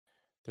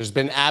There's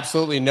been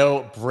absolutely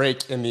no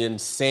break in the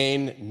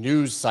insane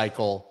news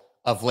cycle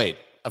of late.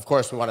 Of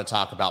course, we want to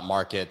talk about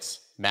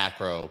markets,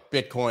 macro,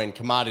 Bitcoin,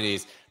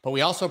 commodities, but we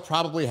also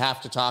probably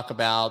have to talk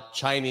about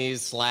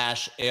Chinese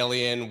slash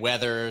alien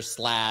weather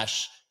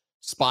slash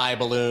spy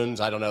balloons.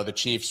 I don't know, the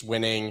Chiefs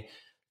winning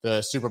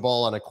the Super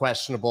Bowl on a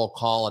questionable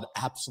call, an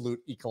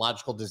absolute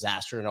ecological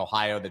disaster in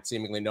Ohio that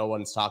seemingly no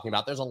one's talking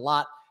about. There's a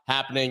lot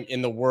happening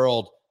in the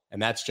world,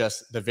 and that's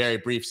just the very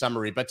brief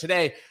summary. But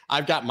today,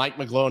 I've got Mike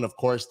McGlone, of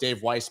course. Dave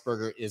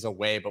Weisberger is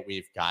away, but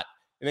we've got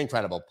an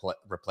incredible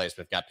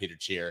replacement. We've got Peter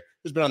Tchir,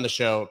 who's been on the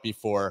show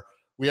before.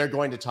 We are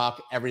going to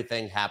talk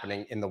everything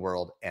happening in the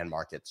world and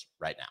markets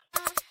right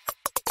now.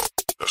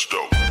 Let's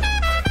go.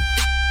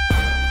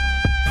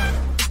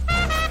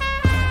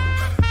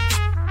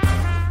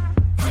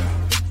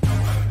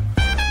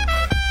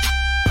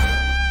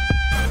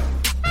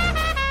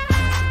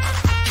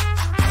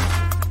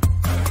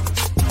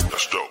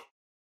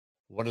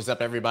 What is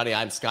up, everybody?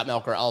 I'm Scott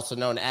Melker, also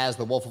known as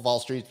the Wolf of Wall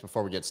Street.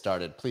 Before we get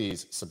started,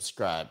 please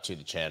subscribe to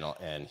the channel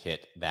and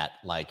hit that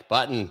like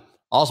button.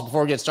 Also,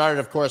 before we get started,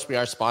 of course, we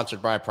are sponsored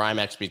by Prime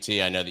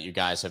XBT. I know that you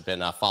guys have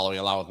been following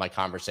along with my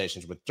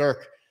conversations with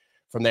Dirk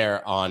from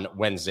there on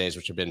Wednesdays,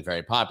 which have been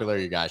very popular.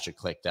 You guys should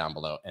click down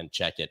below and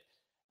check it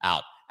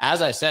out.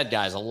 As I said,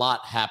 guys, a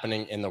lot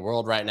happening in the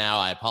world right now.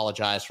 I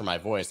apologize for my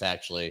voice,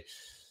 actually.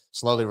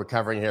 Slowly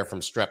recovering here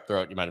from strep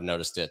throat. You might have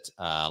noticed it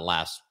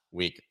last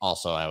week.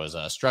 Also, I was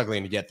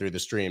struggling to get through the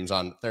streams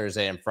on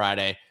Thursday and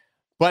Friday,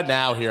 but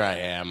now here I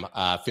am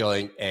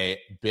feeling a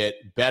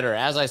bit better.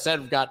 As I said,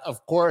 we've got,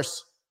 of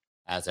course,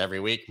 as every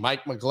week,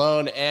 Mike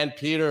McGlone and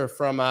Peter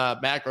from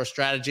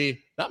MacroStrategy,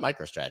 not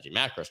MicroStrategy,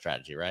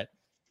 MacroStrategy, right?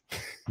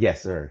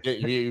 Yes, sir.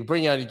 You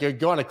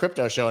go on a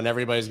crypto show and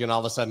everybody's going to all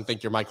of a sudden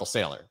think you're Michael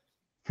Saylor.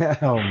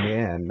 Oh,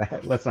 man.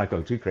 Let's not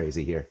go too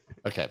crazy here.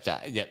 Okay.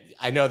 Yeah,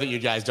 I know that you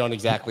guys don't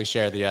exactly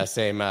share the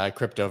same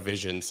crypto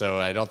vision, so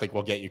I don't think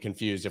we'll get you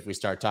confused if we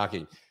start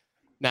talking.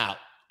 Now,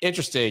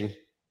 interesting,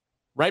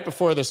 right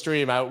before the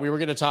stream, we were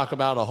going to talk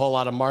about a whole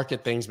lot of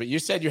market things, but you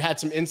said you had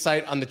some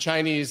insight on the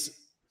Chinese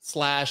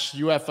slash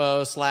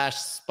UFO slash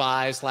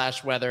spy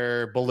slash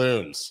weather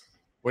balloons.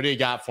 What do you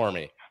got for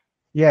me?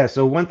 Yeah,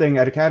 so one thing,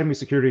 at Academy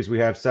Securities, we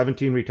have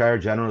 17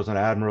 retired generals and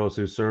admirals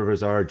who serve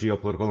as our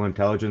geopolitical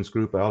intelligence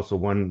group, also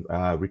one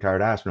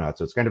retired astronaut.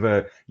 So it's kind of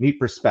a neat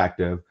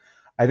perspective.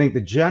 I think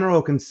the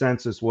general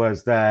consensus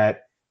was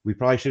that we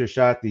probably should have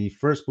shot the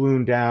first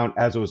balloon down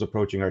as it was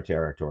approaching our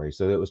territory.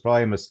 So it was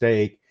probably a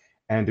mistake.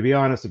 And to be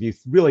honest, if you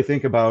really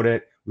think about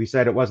it, we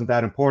said it wasn't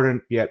that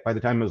important, yet by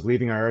the time it was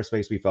leaving our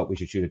airspace, we felt we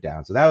should shoot it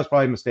down. So that was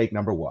probably mistake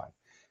number one.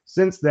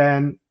 Since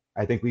then,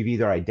 I think we've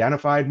either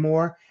identified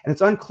more, and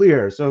it's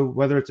unclear. So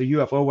whether it's a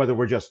UFO, whether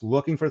we're just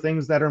looking for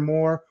things that are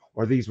more,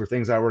 or these were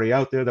things that were already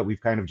out there that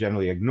we've kind of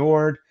generally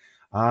ignored.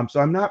 So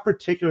I'm not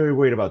particularly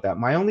worried about that.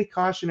 My only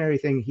cautionary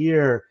thing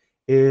here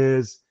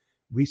is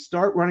we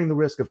start running the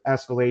risk of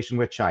escalation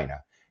with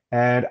China.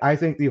 And I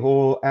think the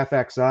whole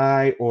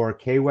FXI or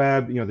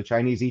KWEB, the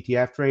Chinese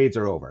ETF trades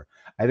are over.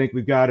 I think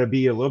we've got to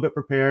be a little bit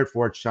prepared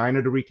for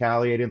China to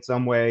retaliate in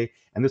some way.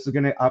 And this is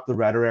going to up the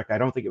rhetoric. I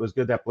don't think it was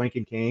good that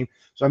Blinken came.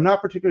 So I'm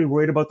not particularly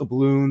worried about the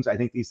balloons. I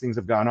think these things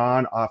have gone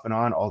on, off and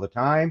on all the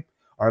time.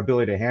 Our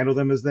ability to handle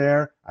them is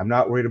there. I'm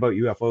not worried about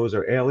UFOs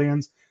or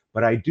aliens.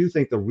 But I do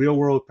think the real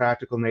world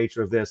practical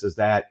nature of this is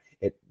that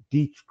it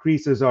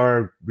decreases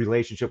our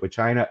relationship with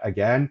China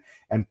again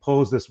and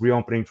pulls this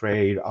reopening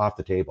trade off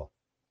the table.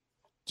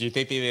 Do you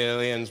think the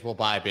aliens will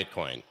buy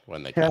Bitcoin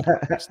when they come?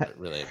 That's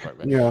really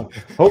important.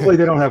 Hopefully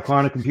they don't have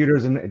quantum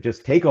computers and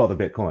just take all the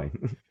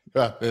Bitcoin.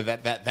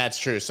 That's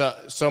true.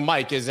 So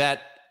Mike, does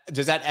that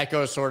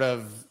echo sort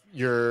of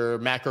your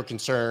macro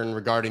concern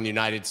regarding the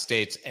United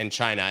States and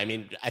China? I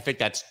mean, I think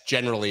that's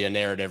generally a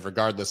narrative,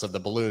 regardless of the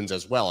balloons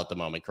as well at the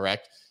moment,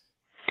 correct?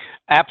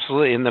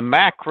 Absolutely. In the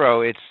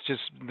macro, it's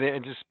just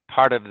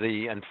part of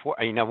the,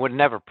 would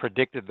never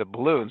predicted the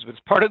balloons, but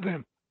it's part of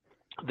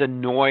the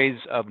noise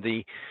of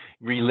the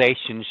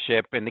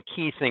relationship. And the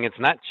key thing, it's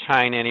not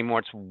China anymore.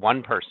 It's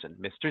one person,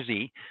 Mr.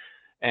 Z.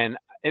 And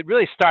it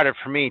really started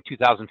for me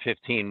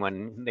 2015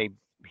 when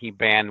he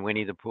banned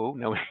Winnie the Pooh.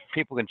 No,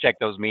 people can check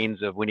those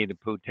memes of Winnie the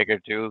Pooh ticker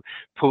to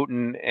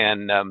Putin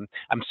and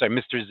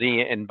Mr.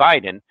 Z and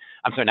Biden.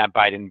 I'm sorry, not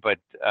Biden, but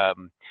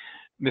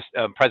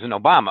President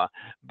Obama.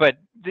 But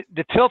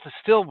the tilt is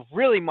still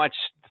really much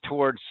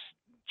towards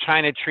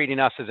China treating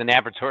us as an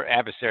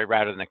adversary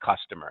rather than a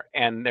customer.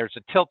 And there's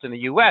a tilt in the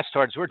U.S.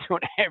 towards we're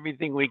doing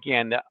everything we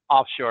can to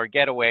offshore,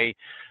 get away,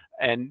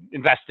 and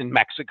invest in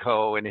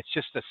Mexico. And it's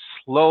just a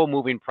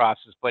slow-moving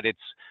process, but it's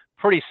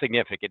pretty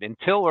significant.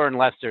 Until or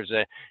unless there's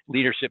a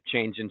leadership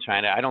change in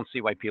China, I don't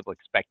see why people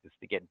expect this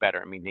to get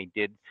better. I mean, they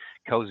did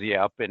cozy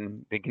up,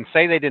 and they can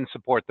say they didn't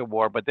support the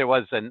war, but there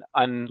was an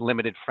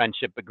unlimited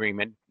friendship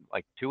agreement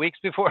like 2 weeks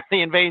before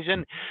the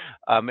invasion.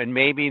 And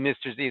maybe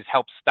Mr. Z has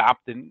helped stop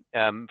the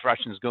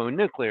Russians going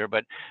nuclear,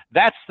 but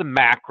that's the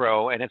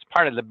macro, and it's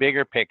part of the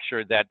bigger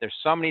picture that there's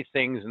so many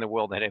things in the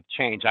world that have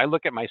changed. I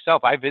look at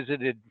myself, I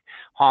visited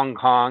Hong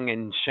Kong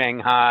and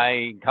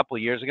Shanghai a couple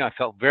of years ago. I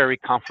felt very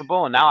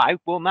comfortable, and now I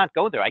will not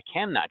go there. I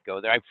cannot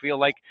go there. I feel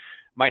like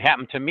might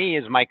happen to me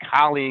is my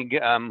colleague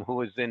who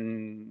was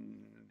in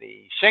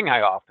the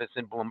Shanghai office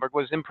in Bloomberg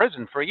was in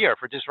prison for a year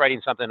for just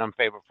writing something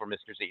unfavorable for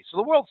Mr. Z. So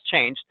the world's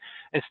changed.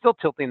 It's still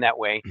tilting that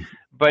way.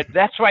 But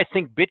that's why I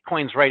think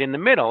Bitcoin's right in the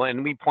middle.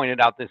 And we pointed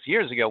out this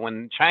years ago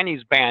when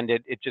Chinese banned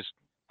it, it just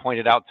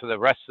pointed out to the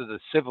rest of the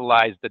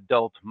civilized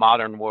adult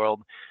modern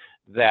world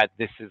that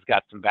this has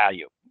got some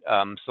value.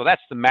 So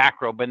that's the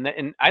macro. But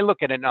and I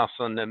look at it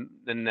also in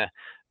the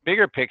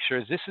bigger picture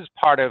is this is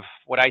part of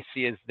what I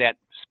see as that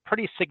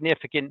pretty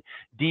significant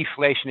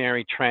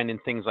deflationary trend in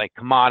things like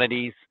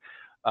commodities,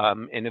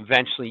 and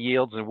eventually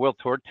yields and world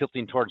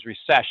tilting towards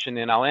recession.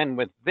 And I'll end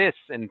with this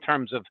in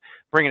terms of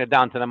bringing it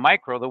down to the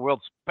micro, the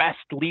world's best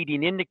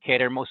leading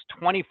indicator, most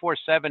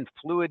 24/7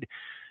 fluid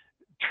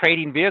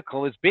trading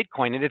vehicle is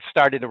Bitcoin, and it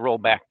started to roll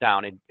back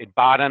down. It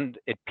bottomed,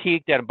 it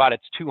peaked at about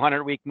its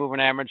 200-week moving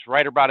average,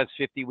 right about its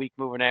 50-week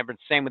moving average.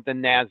 Same with the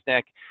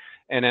NASDAQ.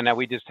 And then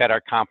we just had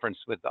our conference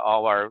with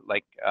all our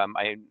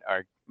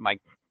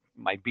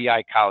my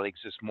BI colleagues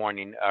this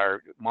morning,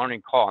 our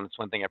morning call, and it's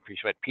one thing I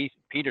appreciate what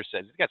Peter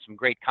says. He's got some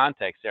great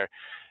context there.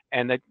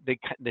 And the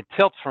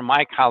tilt from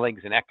my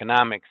colleagues in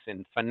economics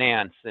and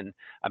finance and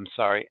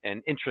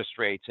and interest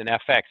rates and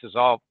FX is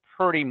all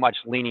pretty much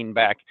leaning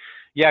back.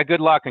 Yeah,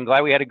 good luck, and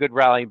glad we had a good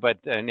rally,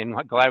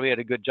 and glad we had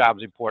a good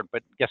jobs report.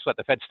 But guess what?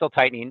 The Fed's still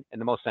tightening, and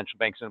the most central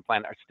banks on the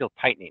planet are still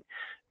tightening.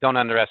 Don't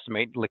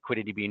underestimate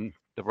liquidity being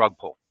the rug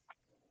pull.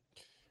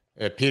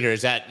 Peter,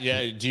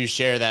 do you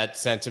share that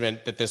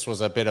sentiment that this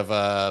was a bit of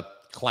a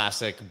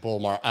classic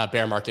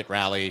bear market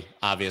rally?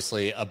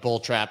 Obviously, a bull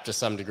trap to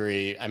some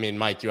degree. I mean,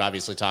 Mike, you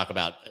obviously talk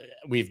about,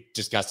 we've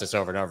discussed this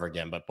over and over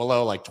again, but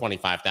below like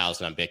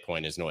 25,000 on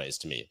Bitcoin is noise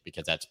to me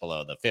because that's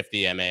below the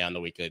 50 MA on the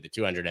weekly, the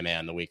 200 MA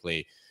on the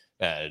weekly.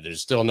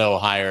 There's still no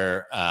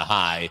higher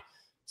high.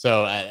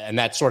 So, and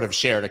that's sort of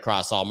shared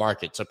across all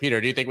markets. So,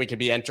 Peter, do you think we could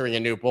be entering a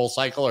new bull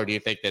cycle, or do you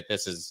think that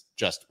this is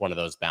just one of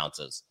those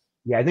bounces?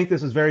 Yeah, I think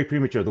this is very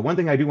premature. The one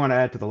thing I do want to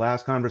add to the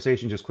last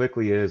conversation just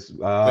quickly is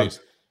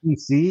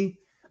DC.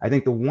 I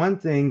think the one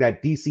thing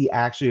that DC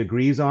actually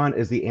agrees on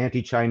is the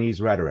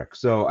anti-Chinese rhetoric.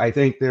 So I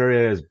think there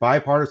is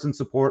bipartisan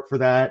support for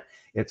that.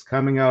 It's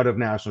coming out of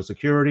national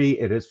security.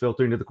 It is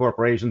filtering to the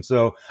corporation.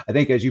 So I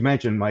think, as you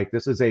mentioned, Mike,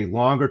 this is a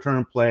longer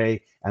term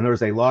play, and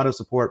there's a lot of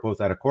support both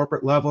at a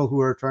corporate level who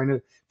are trying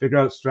to figure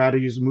out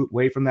strategies to move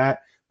away from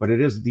that. But it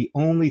is the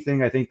only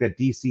thing I think that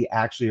DC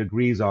actually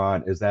agrees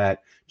on is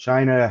that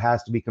China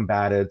has to be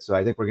combated. So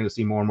I think we're going to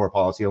see more and more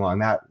policy along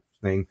that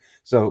thing.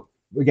 So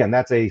again,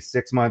 that's a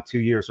 6 month, 2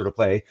 year sort of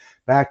play.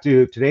 Back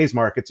to today's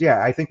markets.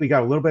 Yeah, I think we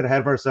got a little bit ahead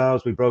of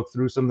ourselves. We broke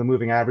through some of the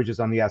moving averages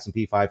on the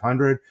S&P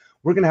 500.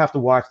 We're going to have to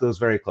watch those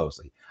very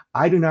closely.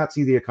 I do not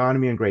see the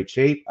economy in great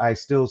shape. I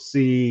still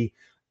see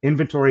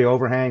inventory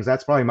overhangs.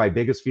 That's probably my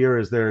biggest fear,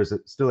 is there's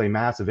still a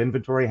massive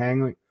inventory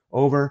hanging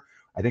over.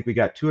 I think we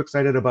got too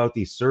excited about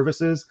these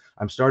services.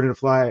 I'm starting to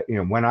fly,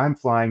 when I'm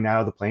flying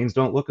now, the planes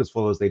don't look as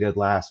full as they did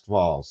last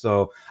fall.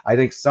 So I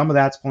think some of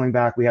that's pulling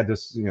back. We had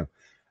this,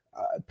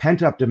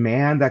 pent up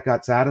demand that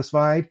got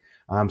satisfied.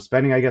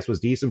 Spending, I guess, was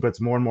decent, but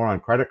it's more and more on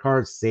credit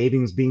cards,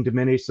 savings being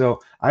diminished. So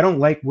I don't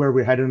like where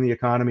we're headed in the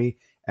economy.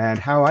 And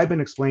how I've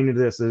been explaining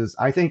this is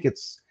I think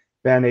it's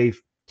been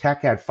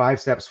tech had 5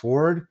 steps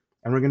forward,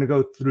 and we're going to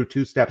go through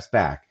 2 steps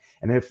back.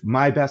 And if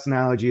my best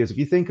analogy is, if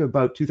you think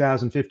about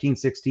 2015,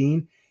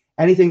 16,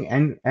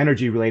 anything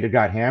energy related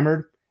got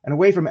hammered, and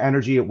away from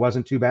energy, it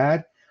wasn't too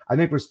bad. I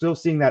think we're still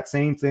seeing that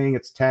same thing.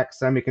 It's tech,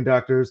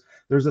 semiconductors.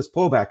 There's this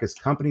pullback as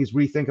companies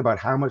rethink about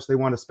how much they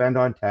want to spend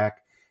on tech.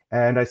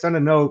 And I sent a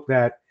note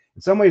that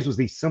in some ways was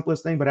the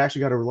simplest thing, but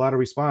actually got a lot of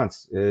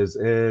response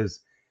is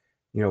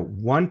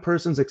one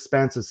person's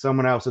expense is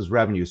someone else's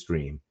revenue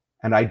stream.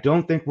 And I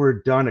don't think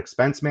we're done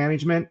expense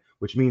management,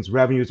 which means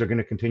revenues are going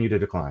to continue to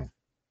decline.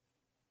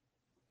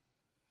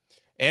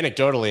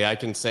 Anecdotally, I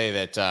can say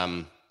that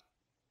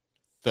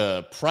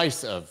the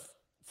price of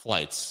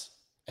flights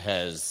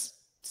has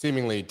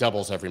seemingly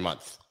doubles every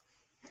month.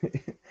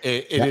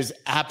 It is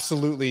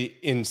absolutely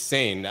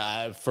insane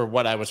for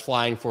what I was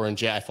flying for.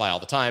 I fly all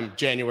the time,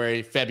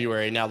 January,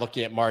 February, now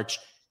looking at March,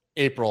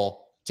 April.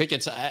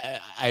 Tickets,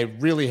 I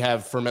really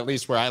have, from at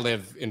least where I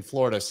live in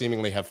Florida,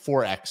 seemingly have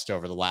 4x'd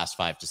over the last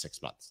 5 to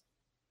 6 months.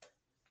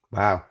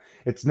 Wow.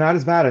 It's not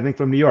as bad, I think,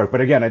 from New York. But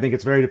again, I think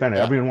it's very dependent.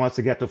 Yeah. Everyone wants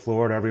to get to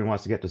Florida. Everyone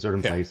wants to get to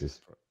certain places.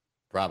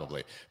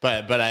 Probably.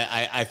 But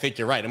I think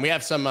you're right. And we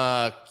have some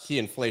key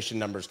inflation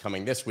numbers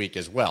coming this week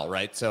as well,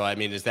 right? So, I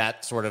mean, is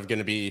that sort of going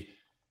to be,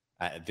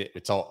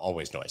 it's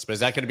always noise, but is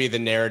that going to be the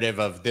narrative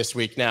of this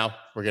week now?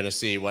 We're going to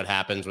see what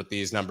happens with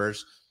these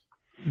numbers.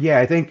 Yeah,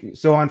 I think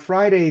so. On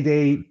Friday,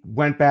 they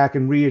went back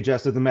and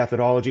readjusted the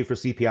methodology for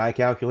CPI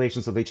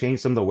calculations. So they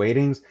changed some of the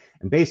weightings.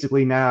 And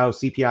basically now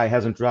CPI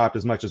hasn't dropped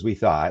as much as we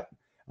thought.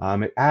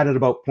 It added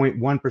about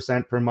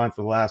 0.1% per month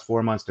for the last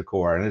 4 months to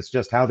core. And it's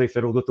just how they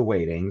fiddled with the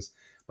weightings.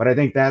 But I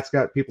think that's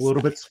got people a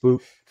little bit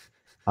spooked.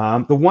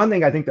 The one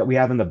thing I think that we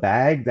have in the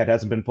bag that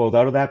hasn't been pulled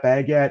out of that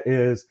bag yet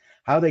is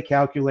how they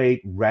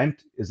calculate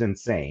rent is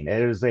insane.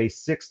 It is a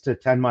 6 to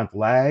 10 month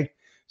lag.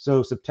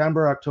 So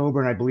September,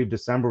 October, and I believe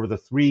December were the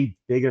three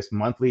biggest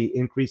monthly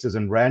increases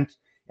in rent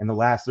in the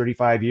last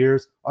 35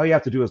 years. All you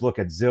have to do is look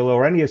at Zillow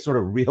or any sort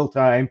of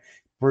real-time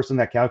person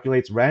that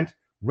calculates rent.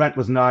 Rent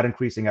was not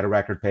increasing at a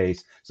record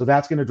pace. So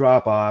that's going to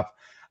drop off.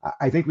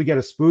 I think we get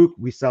a spook,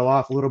 we sell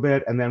off a little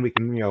bit, and then we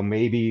can,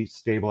 maybe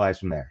stabilize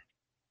from there.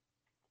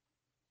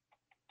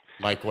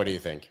 Mike, what do you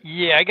think?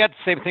 Yeah, I got the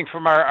same thing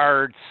from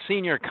our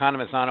senior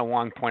economist, Anna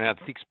Wong, pointed out.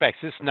 He expects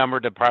this number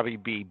to probably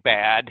be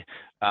bad,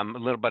 a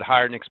little bit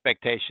higher than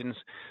expectations,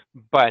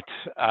 but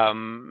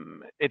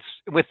it's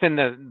within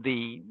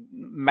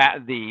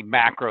the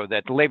macro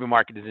that the labor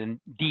market is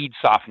indeed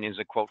softening, is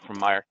a quote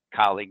from our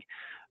colleague.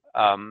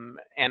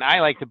 And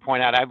I like to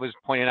point out, I was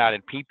pointing out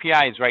that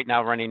PPI is right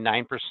now running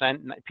 9%.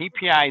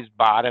 PPI is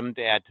bottomed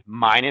at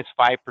minus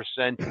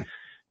 5%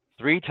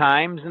 3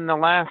 times in the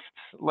last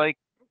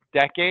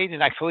decade,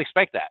 and I fully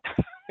expect that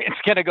it's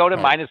going to go to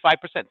minus 5%.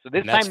 So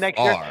this time next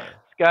year,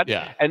 Scott,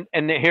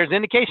 and here's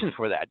indications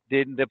for that.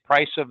 The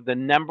price of the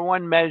number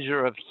one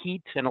measure of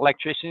heat and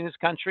electricity in this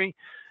country,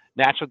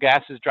 natural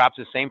gas, has dropped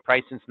the same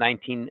price since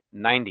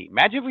 1990.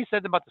 Imagine if we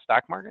said about the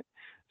stock market.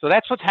 So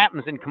that's what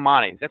happens in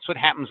commodities. That's what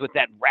happens with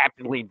that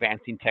rapidly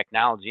advancing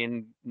technology.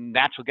 And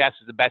natural gas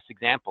is the best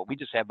example. We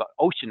just have an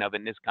ocean of it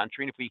in this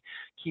country. And if we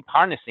keep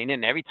harnessing it,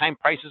 and every time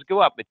prices go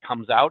up, it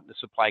comes out, the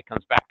supply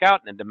comes back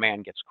out, and the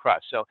demand gets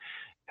crushed. So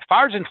as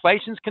far as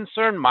inflation is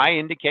concerned, my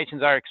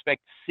indications are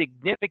expect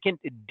significant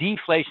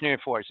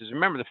deflationary forces.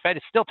 Remember, the Fed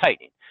is still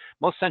tightening.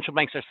 Most central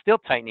banks are still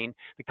tightening.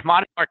 The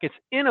commodity market's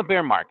in a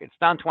bear market. It's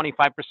down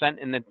 25%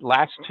 in the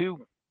last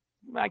two,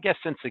 I guess,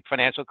 since the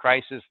financial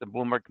crisis. The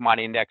Bloomberg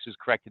Commodity Index has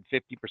corrected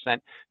 50%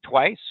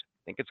 twice.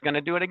 I think it's going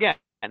to do it again.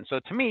 And so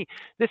to me,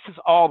 this is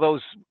all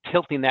those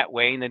tilting that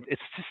way. And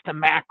it's just the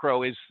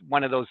macro is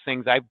one of those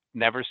things I've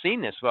never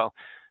seen this. Well,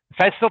 the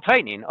Fed's still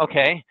tightening.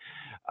 Okay.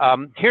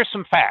 Here's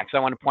some facts I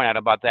want to point out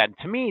about that. And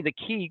to me, the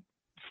key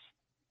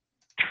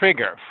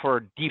trigger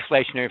for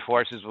deflationary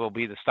forces will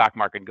be the stock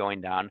market going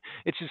down.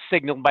 It's just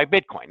signaled by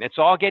Bitcoin. It's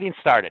all getting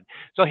started.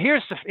 So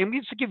and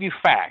just to give you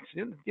facts.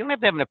 You don't have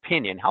to have an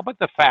opinion. How about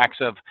the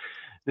facts of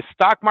the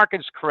stock market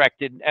has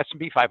corrected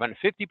S&P 500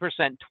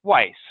 50%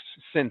 twice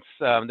since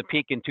the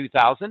peak in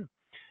 2000,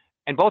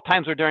 and both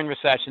times were during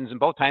recessions, and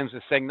both times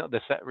the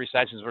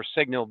recessions were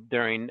signaled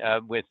during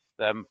with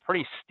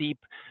pretty steep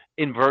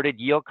inverted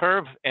yield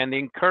curve. And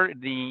the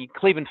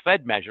Cleveland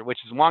Fed measure, which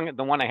is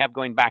the one I have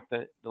going back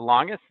the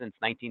longest, since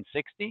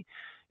 1960,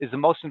 is the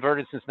most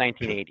inverted since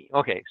 1980.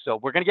 Okay, so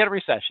we're going to get a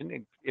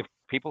recession. If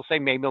people say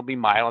maybe it'll be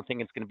mild, I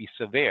think it's going to be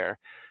severe.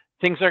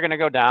 Things are going to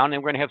go down,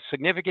 and we're going to have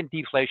significant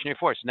deflationary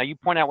force. Now, you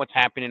point out what's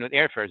happening with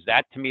airfares.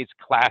 That, to me, is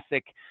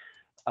classic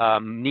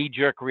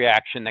knee-jerk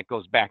reaction that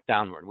goes back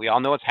downward. We all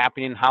know what's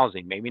happening in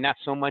housing, maybe not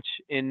so much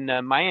in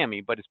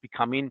Miami, but it's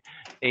becoming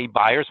a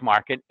buyer's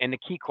market. And the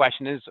key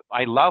question is,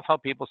 I love how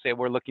people say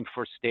we're looking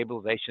for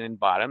stabilization in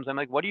bottoms. I'm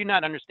like, what do you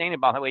not understand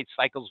about how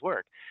cycles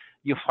work?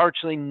 You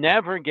virtually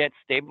never get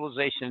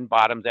stabilization in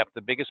bottoms after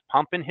the biggest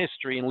pump in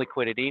history in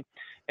liquidity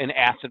and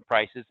asset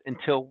prices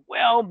until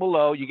well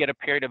below you get a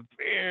period of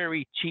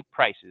very cheap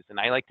prices. And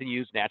I like to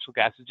use natural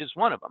gas as just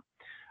one of them.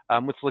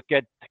 Let's look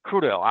at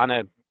crude oil on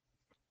a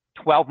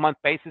 12-month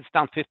basis,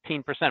 down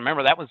 15%.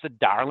 Remember, that was the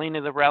darling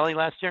of the rally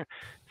last year.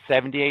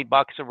 $78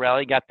 a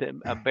rally,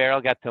 a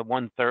barrel got to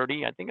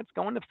 130. I think it's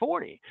going to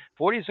 40.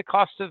 40 is the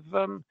cost of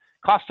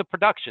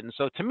production.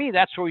 So to me,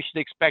 that's where we should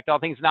expect all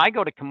things. Now I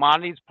go to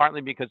commodities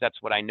partly because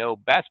that's what I know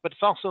best, but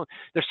it's also,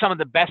 there's some of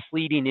the best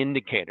leading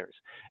indicators.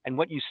 And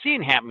what you see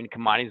in happening in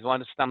commodities,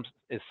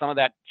 is some of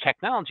that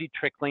technology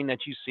trickling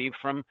that you see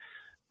from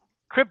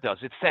cryptos.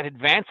 It's that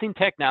advancing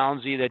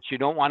technology that you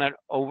don't want to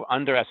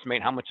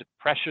underestimate how much it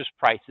pressures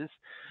prices.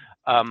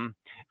 And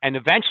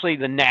eventually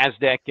the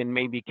NASDAQ and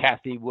maybe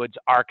Kathy Wood's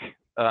ARK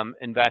fund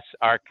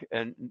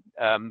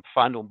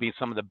will be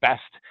some of the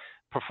best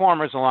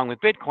performers along with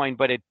Bitcoin,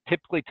 but it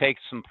typically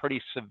takes some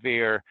pretty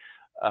severe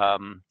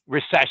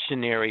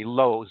recessionary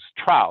lows,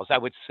 trials, I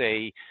would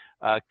say,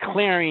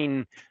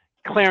 clearing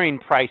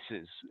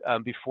prices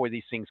before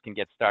these things can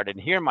get started.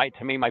 And here,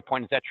 to me, my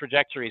point is that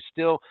trajectory is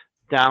still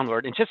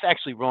downward and just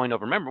actually rolling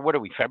over. Remember, what are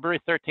we,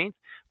 February 13th,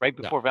 right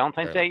before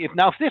Valentine's Day? If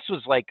this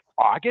was like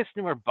August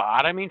and we're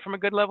bottoming from a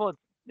good level,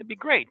 it'd be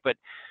great. But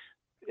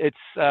it's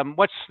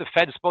what's the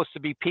Fed supposed to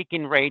be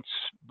peaking rates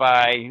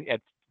at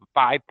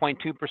 5.2%?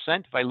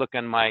 If I look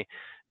on my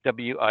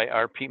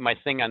WIRP, my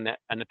thing on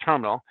the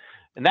terminal,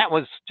 and that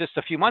was just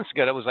a few months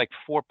ago. That was like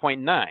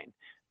 4.9.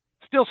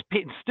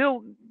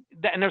 Still,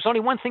 and there's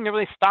only one thing that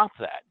really stops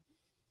that: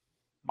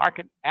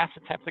 market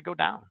assets have to go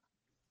down.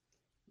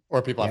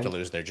 Or people have to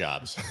lose their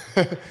jobs.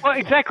 Well,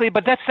 exactly,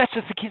 but that's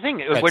just the key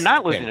thing. We're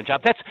not losing a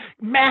job. That's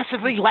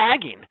massively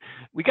lagging.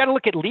 We got to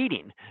look at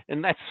leading,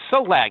 and that's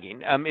so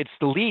lagging. It's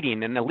the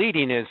leading, and the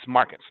leading is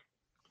markets.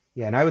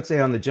 Yeah, and I would say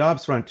on the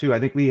jobs front too, I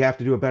think we have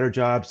to do a better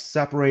job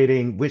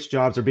separating which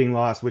jobs are being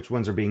lost, which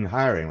ones are being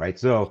hiring, right?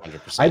 So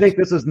 100%. I think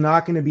this is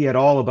not going to be at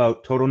all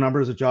about total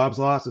numbers of jobs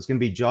lost. It's going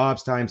to be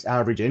jobs times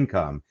average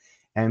income.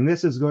 And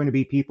this is going to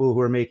be people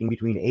who are making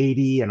between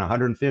 80 and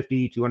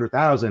 150,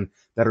 200,000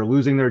 that are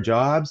losing their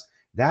jobs.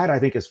 That I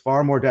think is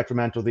far more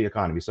detrimental to the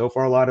economy. So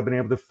far, a lot have been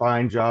able to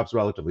find jobs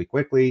relatively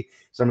quickly.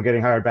 Some are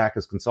getting hired back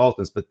as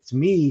consultants. But to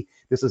me,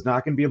 this is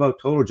not going to be about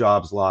total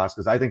jobs lost,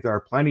 because I think there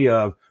are plenty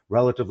of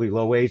relatively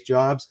low-wage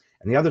jobs.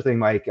 And the other thing,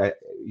 Mike,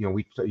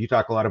 you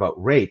talk a lot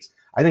about rates.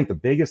 I think the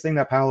biggest thing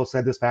that Powell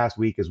said this past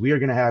week is we are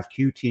going to have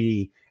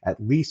QT at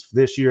least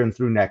this year and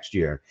through next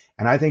year.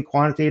 And I think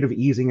quantitative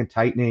easing and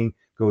tightening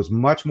goes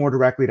much more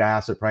directly to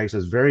asset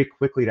prices, very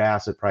quickly to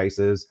asset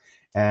prices.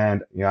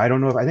 And I don't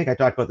know if I think I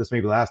talked about this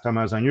maybe last time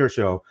I was on your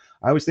show.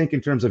 I always think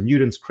in terms of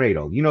Newton's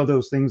cradle.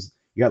 Those things,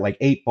 you got like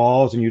 8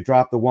 balls and you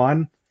drop the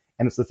one,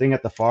 and it's the thing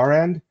at the far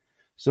end.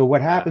 So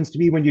what happens to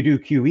me when you do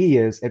QE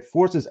is it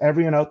forces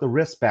everyone out the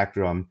risk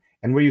spectrum.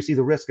 And where you see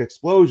the risk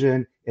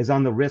explosion is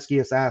on the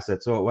riskiest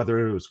asset. So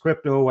whether it was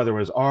crypto, whether it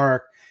was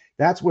ARK,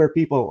 that's where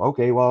people,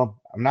 okay, well,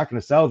 I'm not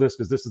going to sell this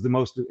because this is the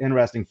most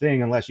interesting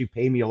thing unless you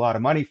pay me a lot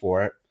of money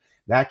for it.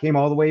 That came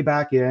all the way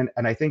back in.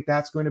 And I think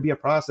that's going to be a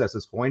process.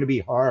 It's going to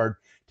be hard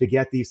to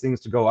get these things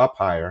to go up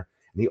higher.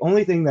 The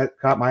only thing that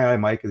caught my eye,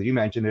 Mike, as you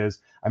mentioned, is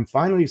I'm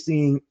finally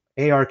seeing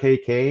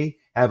ARKK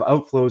have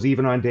outflows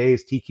even on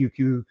days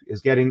TQQ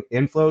is getting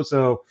inflows.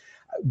 So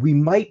we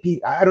might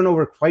be, I don't know,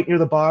 we're quite near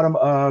the bottom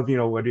of,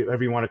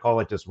 whatever you want to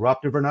call it,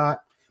 disruptive or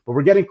not, but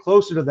we're getting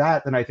closer to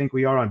that than I think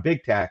we are on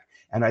big tech.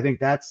 And I think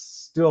that's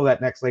still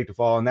that next leg to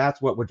fall. And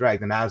that's what would drag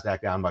the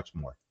NASDAQ down much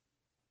more.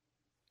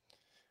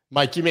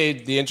 Mike, you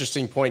made the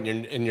interesting point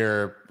in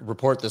your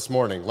report this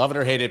morning. Love it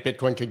or hate it,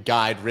 Bitcoin could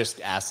guide risk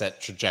asset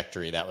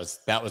trajectory. That was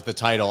the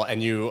title.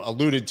 And you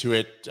alluded to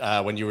it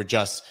when you were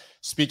just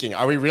speaking.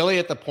 Are we really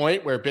at the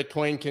point where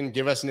Bitcoin can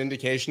give us an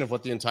indication of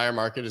what the entire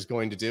market is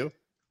going to do?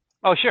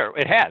 Oh, sure.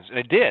 It has.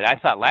 It did. I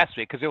thought last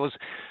week, because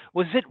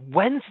was it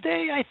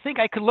Wednesday? I think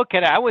I could look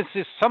at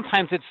it.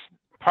 Sometimes it's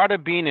part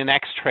of being an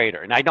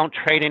ex-trader, and I don't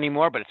trade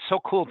anymore, but it's so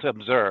cool to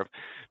observe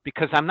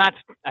because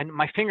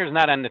my finger's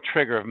not on the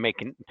trigger of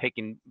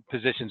taking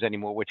positions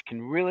anymore, which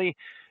can really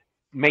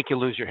make you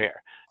lose your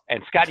hair.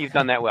 And Scott, you've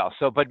done that well.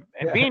 So, but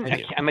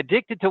I'm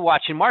addicted to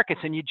watching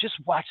markets, and you just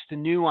watch the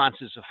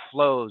nuances of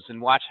flows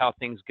and watch how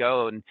things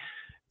go. And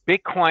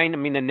Bitcoin, I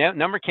mean, the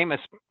number came as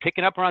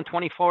picking up around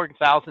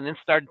 24,000, then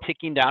started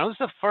ticking down. It was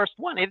the first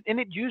one, and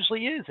it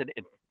usually is.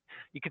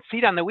 You could see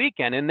it on the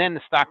weekend, and then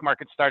the stock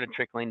market started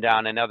trickling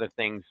down and other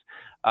things.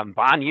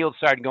 Bond yields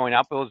started going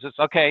up. It was just,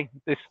 okay,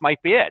 this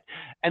might be it.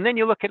 And then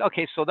you look at,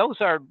 okay, so those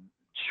are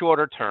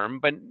shorter term,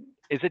 but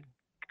is it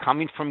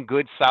coming from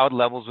good, solid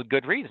levels with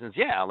good reasons?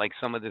 Yeah, like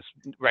some of this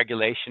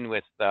regulation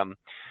with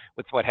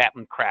what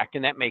happened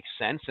Kraken, that makes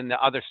sense. And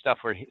the other stuff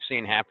we're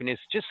seeing happen is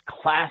just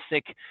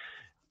classic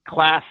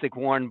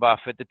Warren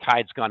Buffett. The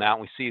tide's gone out,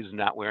 and we see he's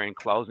not wearing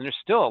clothes. And there's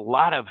still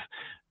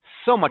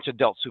so much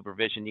adult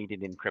supervision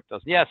needed in cryptos.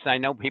 Yes, I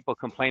know people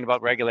complain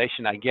about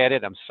regulation. I get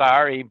it. I'm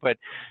sorry, but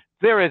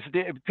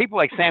people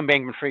like Sam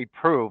Bankman-Fried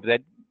prove that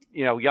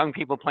young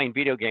people playing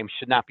video games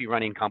should not be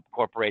running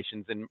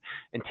corporations and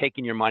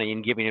taking your money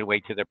and giving it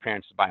away to their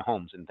parents to buy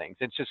homes and things.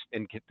 It's just,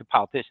 and to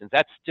politicians.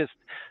 That's just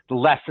the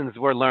lessons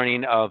we're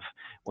learning of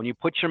when you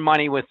put your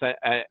money with a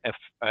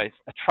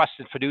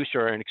trusted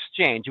fiduciary or an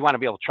exchange, you want to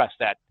be able to trust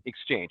that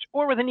exchange,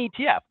 or with an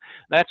ETF.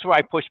 That's where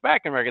I push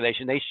back in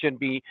regulation. They should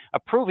be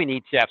approving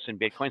ETFs in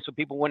Bitcoin so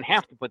people wouldn't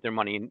have to put their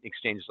money in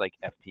exchanges like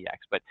FTX.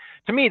 But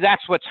to me,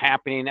 that's what's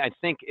happening. I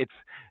think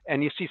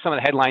and you see some of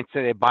the headlines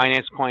today,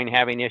 Binance Coin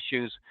having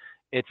issues.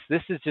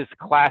 This is just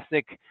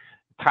classic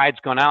tide's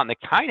gone out, and the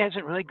tide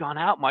hasn't really gone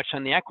out much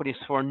on the equities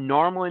for a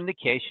normal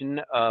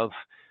indication of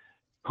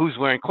who's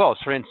wearing clothes.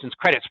 For instance,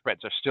 credit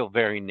spreads are still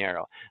very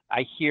narrow.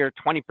 I hear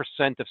 20%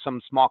 of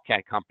some small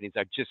cap companies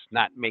are just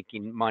not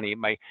making money.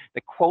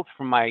 The quote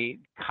from my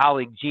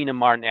colleague Gina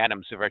Martin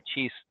Adams, of our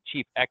chief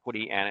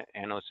equity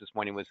analyst this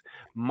morning, was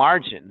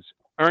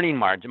earning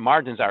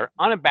margins are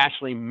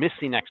unabashedly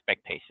missing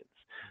expectations.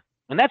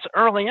 And that's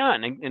early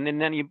on. And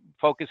then you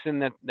focus in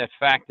that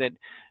fact that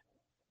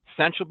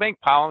central bank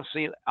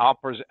policy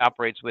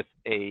operates with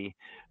a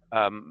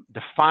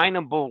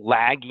definable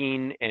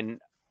lagging and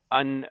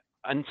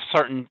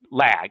uncertain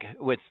lag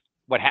with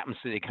what happens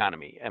to the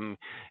economy.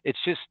 It's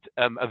just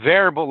a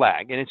variable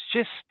lag, and it's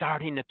just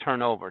starting to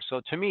turn over. So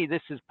to me,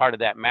 this is part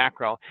of that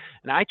macro.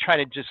 And I try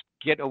to just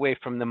get away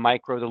from the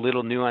micro, the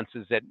little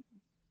nuances that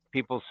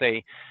people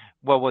say,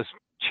 well, was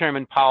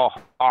Chairman Powell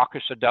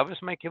hawkish or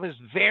dovish? Mike, it was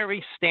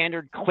very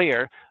standard,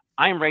 clear.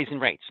 I'm raising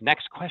rates.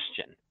 Next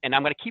question. And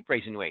I'm going to keep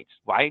raising rates.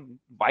 Why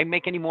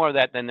make any more of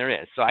that than there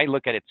is? So I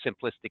look at it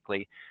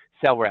simplistically,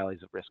 sell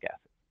rallies of risk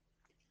assets.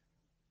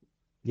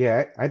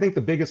 Yeah, I think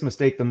the biggest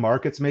mistake the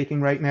market's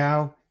making right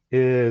now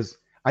is,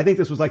 I think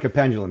this was like a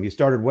pendulum. You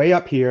started way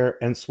up here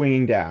and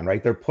swinging down,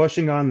 right? They're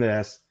pushing on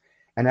this,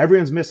 and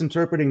everyone's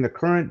misinterpreting the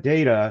current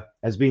data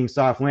as being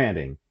soft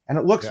landing. And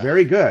it looks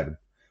very good.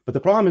 But the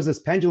problem is this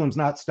pendulum's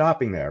not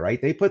stopping there, right?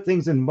 They put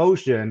things in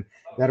motion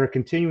that are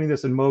continuing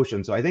this in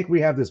motion. So I think we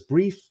have this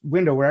brief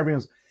window where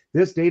everyone's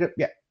this data,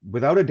 yeah,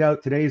 without a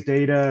doubt, today's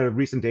data,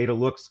 recent data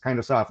looks kind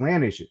of soft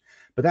landish,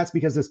 but that's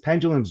because this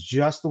pendulum's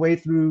just the way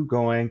through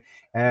going.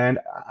 And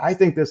I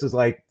think this is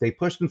like they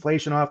pushed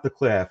inflation off the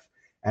cliff.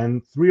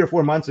 And 3 or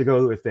 4 months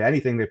ago, if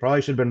anything, they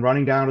probably should have been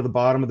running down to the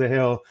bottom of the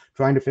hill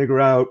trying to figure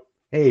out,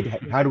 hey,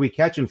 how do we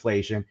catch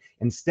inflation?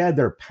 Instead,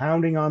 they're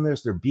pounding on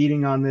this, they're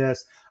beating on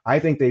this. I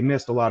think they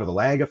missed a lot of the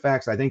lag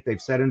effects. I think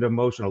they've set into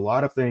motion a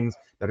lot of things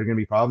that are going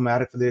to be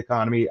problematic for the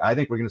economy. I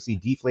think we're going to see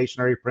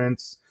deflationary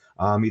prints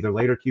either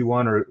later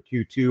Q1 or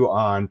Q2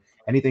 on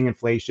anything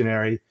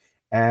inflationary.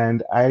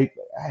 And I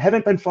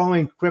haven't been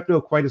following crypto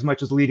quite as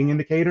much as a leading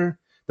indicator,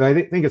 but I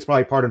think it's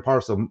probably part and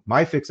parcel.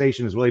 My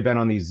fixation has really been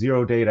on these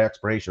zero data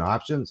expiration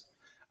options.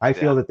 I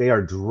feel that they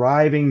are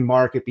driving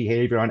market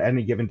behavior on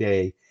any given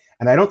day.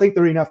 And I don't think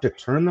they're enough to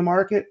turn the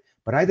market,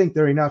 but I think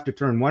they're enough to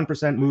turn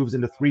 1% moves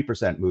into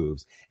 3%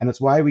 moves. And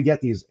that's why we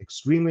get these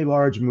extremely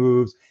large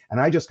moves.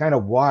 And I just kind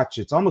of watch.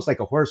 It's almost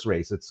like a horse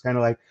race. It's kind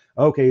of like,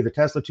 okay, the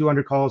Tesla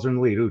 200 calls are in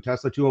the lead. Ooh,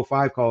 Tesla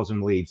 205 calls in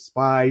the lead.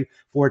 SPY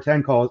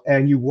 410 calls.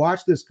 And you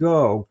watch this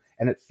go,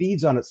 and it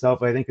feeds on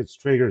itself. I think it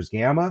triggers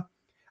gamma.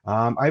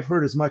 I've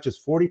heard as much as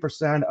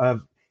 40%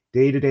 of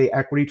day-to-day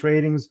equity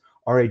tradings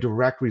are a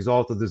direct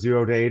result of the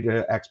zero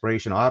data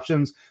expiration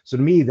options. So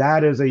to me,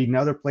 that is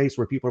another place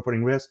where people are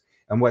putting risk.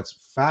 And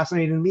what's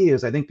fascinating to me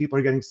is I think people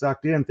are getting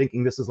sucked in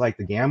thinking this is like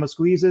the gamma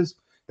squeezes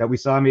that we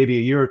saw maybe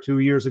a year or 2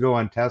 years ago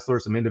on Tesla or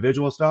some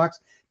individual stocks.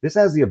 This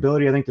has the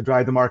ability, I think, to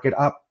drive the market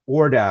up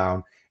or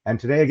down. And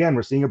today, again,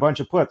 we're seeing a bunch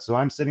of puts. So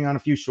I'm sitting on a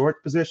few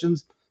short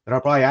positions that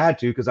I'll probably add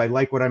to because I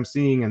like what I'm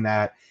seeing in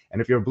that.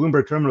 And if you're a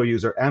Bloomberg terminal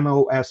user,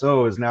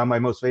 MOSO is now my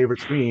most favorite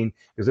screen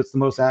because it's the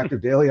most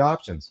active daily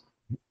options.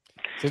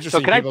 It's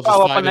interesting. So can People I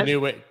follow just up on find a that? new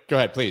way. Go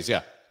ahead, please.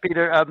 Yeah.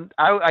 Peter,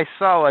 I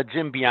saw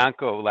Jim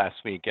Bianco last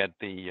week at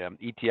the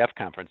ETF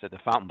conference at the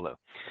Fontainebleau,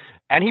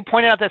 and he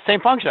pointed out that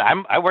same function.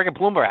 I work at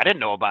Bloomberg. I didn't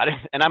know about it,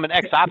 and I'm an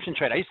ex-option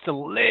trader. I used to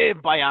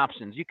live by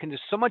options. There's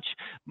so much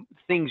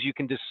things you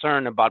can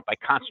discern about by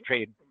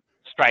concentrated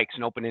strikes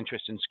and open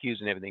interest and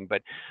skews and everything.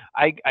 But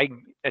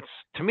it's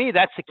to me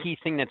that's the key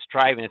thing that's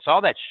driving. It's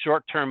all that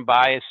short-term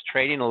bias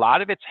trading. A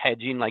lot of it's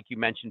hedging, like you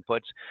mentioned,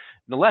 puts.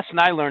 The lesson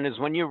I learned is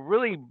when you're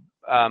really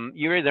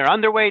you're either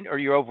underweight or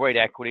you're overweight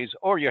equities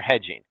or you're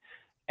hedging.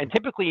 And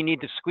typically you need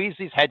to squeeze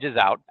these hedges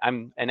out.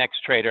 I'm an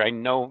ex-trader. I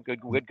know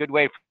good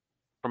way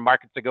for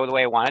markets to go the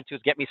way I want it to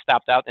is get me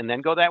stopped out and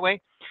then go that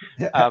way.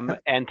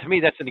 And to me,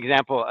 that's an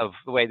example of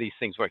the way these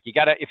things work. You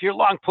gotta, if you're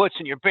long puts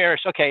and you're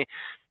bearish, okay,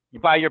 you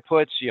buy your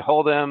puts, you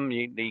hold them,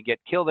 you get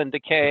killed in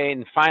decay,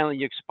 and finally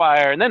you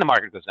expire, and then the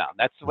market goes down.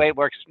 That's the way it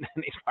works in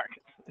these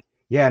markets.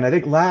 Yeah, and I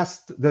think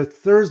the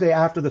Thursday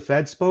after the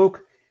Fed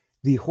spoke,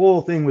 the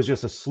whole thing was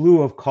just a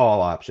slew of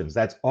call options.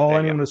 That's all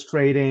anyone was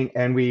trading,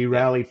 and we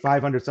rallied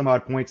 500 some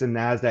odd points in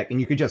NASDAQ, and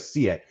you could just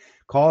see it.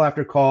 Call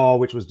after call,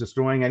 which was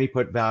destroying any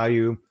put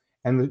value.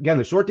 And again,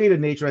 the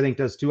short-dated nature, I think,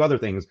 does two other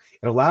things.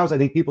 It allows, I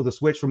think, people to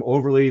switch from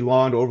overly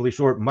long to overly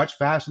short much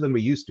faster than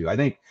we used to. I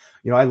think,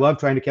 I love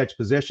trying to catch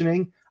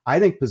positioning. I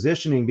think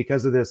positioning,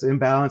 because of this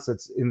imbalance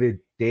that's in the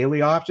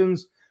daily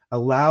options,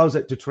 allows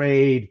it to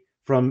trade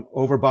from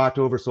overbought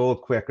to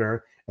oversold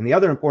quicker. And the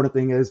other important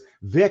thing is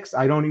VIX,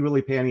 I don't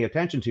really pay any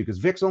attention to because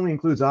VIX only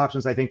includes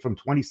options, I think, from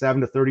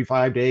 27 to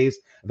 35 days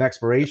of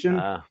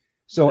expiration.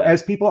 So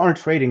as people aren't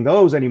trading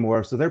those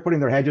anymore, so they're putting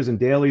their hedges in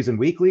dailies and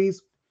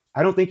weeklies,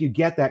 I don't think you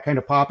get that kind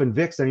of pop in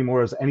VIX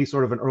anymore as any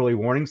sort of an early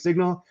warning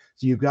signal.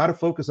 So you've got to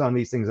focus on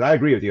these things. And I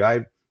agree with you.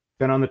 I've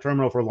been on the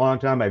terminal for a long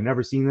time. I've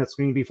never seen that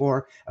screen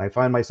before. I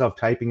find myself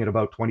typing it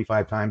about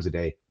 25 times a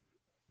day.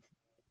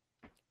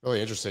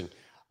 Really interesting.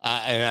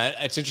 And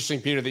it's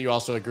interesting, Peter, that you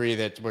also agree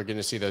that we're going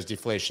to see those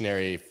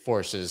deflationary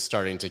forces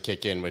starting to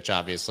kick in, which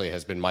obviously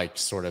has been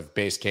Mike's sort of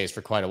base case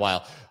for quite a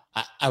while.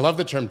 I love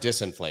the term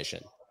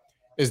disinflation.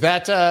 Is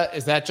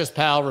that just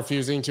Powell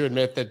refusing to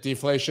admit that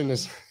deflation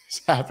is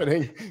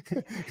happening?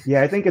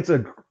 Yeah, I think it's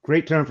a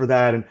great term for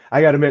that. And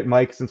I got to admit,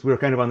 Mike, since we were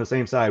kind of on the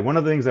same side, one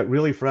of the things that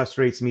really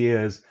frustrates me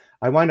is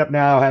I wind up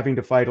now having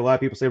to fight. A lot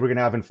of people say we're going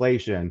to have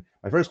inflation.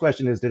 My first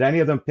question is, did any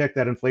of them pick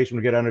that inflation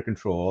would get under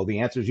control? The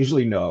answer is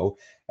usually no.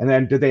 And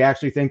then did they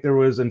actually think there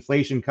was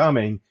inflation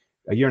coming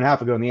a year and a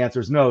half ago? And the answer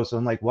is no. So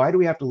I'm like, why do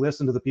we have to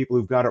listen to the people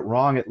who've got it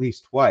wrong at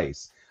least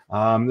twice?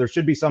 There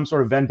should be some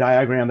sort of Venn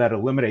diagram that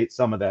eliminates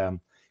some of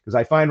them. Because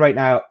I find right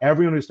now,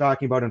 everyone who's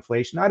talking about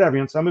inflation, not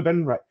everyone, some have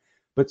been right,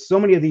 but so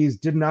many of these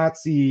did not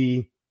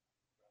see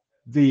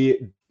the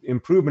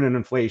improvement in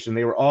inflation.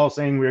 They were all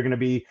saying we were going to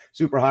be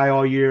super high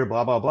all year,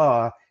 blah, blah,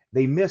 blah.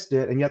 They missed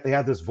it, and yet they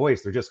have this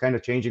voice. They're just kind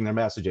of changing their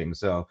messaging.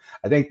 So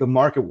I think the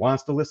market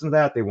wants to listen to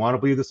that. They want to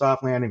believe the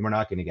soft landing. We're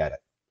not going to get it.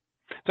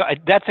 So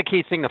that's a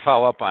key thing to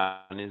follow up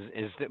on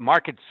is that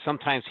markets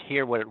sometimes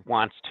hear what it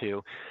wants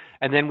to,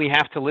 and then we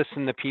have to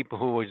listen to people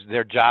who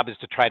their job is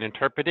to try to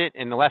interpret it.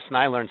 And the lesson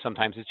I learned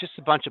sometimes is just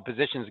a bunch of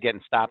positions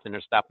getting stopped and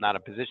they're stopped out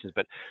of positions.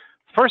 But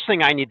first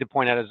thing I need to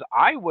point out is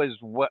I was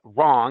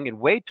wrong and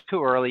way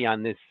too early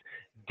on this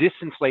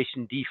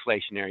disinflation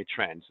deflationary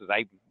trend. So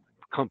I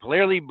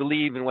completely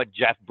believe in what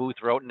Jeff Booth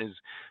wrote in his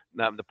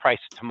the price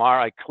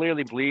tomorrow. I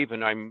clearly believe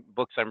in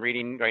books I'm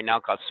reading right now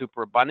called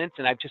Superabundance,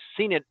 and I've just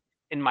seen it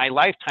in my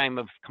lifetime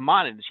of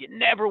commodities. You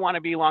never want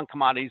to be long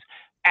commodities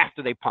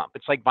after they pump.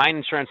 It's like buying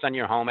insurance on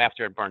your home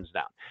after it burns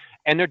down.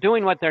 And they're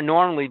doing what they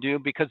normally do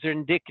because they're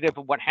indicative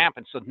of what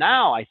happens. So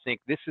now I think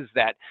this is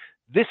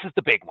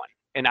the big one.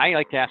 And I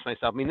like to ask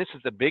myself, I mean, this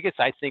is the biggest,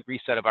 I think,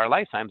 reset of our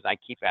lifetimes. I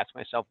keep asking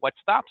myself, what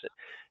stops it?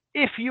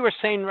 If you were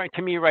saying right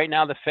to me right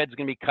now, the Fed's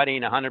going to be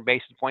cutting 100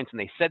 basis points, and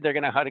they said they're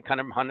going to cut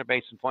 100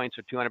 basis points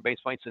or 200 basis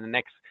points in the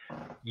next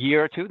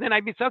year or two, then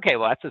I'd be okay.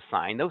 Well, that's a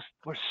sign.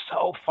 We're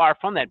so far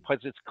from that because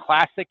it's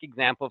classic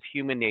example of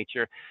human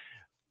nature.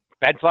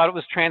 Fed thought it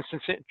was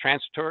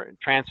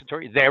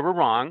transitory. They were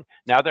wrong.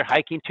 Now they're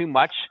hiking too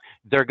much.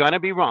 They're going to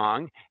be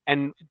wrong.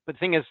 And the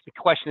thing is, the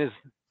question is,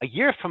 a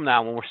year from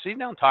now, when we're sitting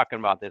down talking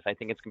about this, I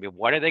think it's going to be,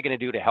 what are they going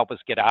to do to help us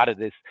get out of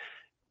this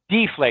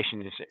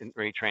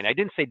deflationary trend? I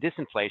didn't say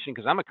disinflation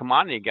because I'm a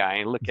commodity guy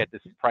and look at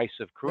this price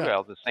of crude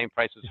oil, the same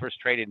price as first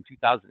traded in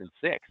 2006.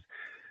 I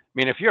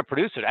mean, if you're a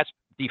producer, that's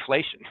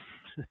deflation.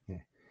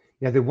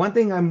 Yeah, the one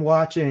thing I'm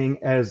watching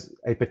as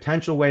a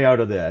potential way out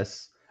of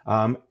this,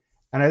 and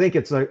I think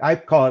it's I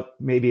call it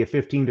maybe a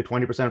 15 to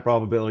 20%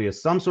 probability, is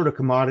some sort of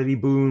commodity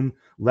boom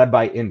led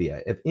by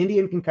India. If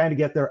India can kind of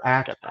get their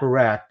act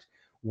correct,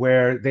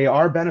 where they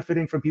are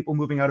benefiting from people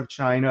moving out of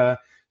China,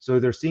 so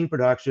they're seeing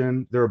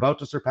production, they're about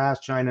to surpass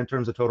China in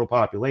terms of total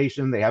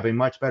population, they have a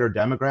much better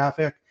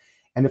demographic.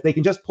 And if they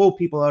can just pull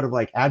people out of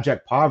like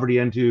abject poverty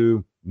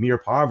into mere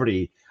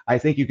poverty, I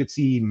think you could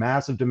see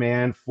massive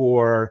demand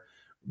for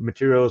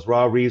materials,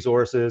 raw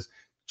resources.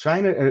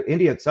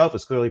 India itself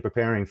is clearly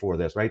preparing for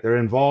this, right? They're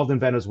involved in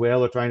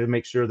Venezuela, trying to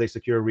make sure they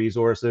secure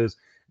resources.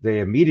 They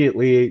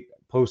immediately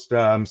post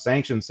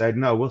sanctions said,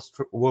 no,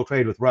 we'll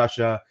trade with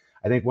Russia.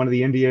 I think one of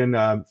the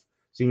Indian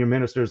senior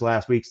ministers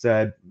last week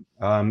said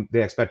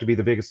they expect to be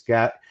the biggest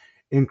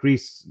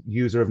increase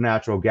user of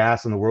natural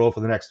gas in the world for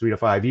the next 3 to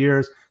 5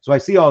 years. So I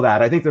see all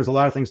that. I think there's a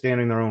lot of things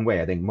standing their own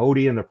way. I think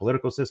Modi and their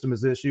political system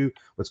is the issue.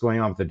 What's going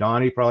on with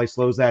Adani probably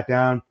slows that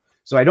down.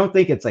 So I don't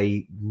think it's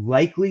a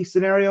likely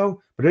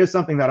scenario, but it is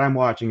something that I'm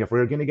watching. If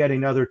we're going to get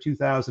another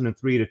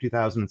 2003 to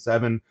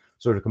 2007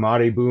 sort of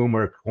commodity boom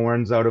where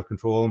corn's out of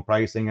control in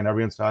pricing and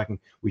everyone's talking,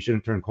 we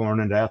shouldn't turn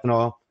corn into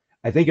ethanol,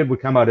 I think it would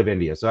come out of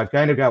India. So I've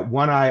kind of got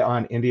one eye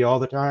on India all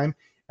the time.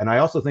 And I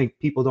also think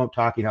people don't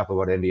talk enough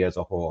about India as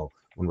a whole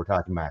when we're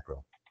talking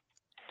macro.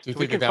 Do you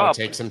think that would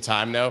take some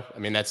time, though? I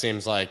mean, that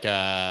seems like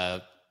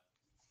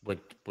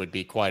would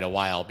be quite a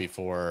while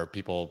before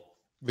people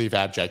leave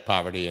abject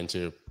poverty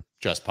into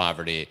just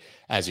poverty.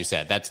 As you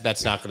said,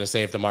 that's not going to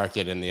save the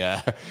market in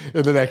the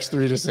next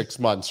 3 to 6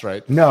 months,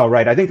 right? No,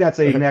 right. I think that's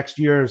a next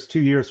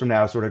 2 years from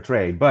now sort of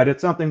trade. But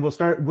it's something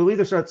we'll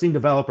either start seeing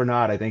develop or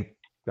not, I think,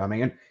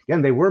 coming. And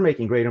again, they were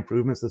making great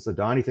improvements. This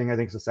Adani thing, I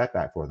think, is a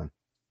setback for them.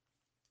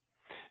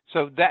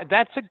 So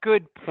that's a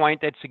good point.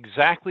 That's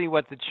exactly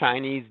what the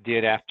Chinese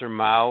did after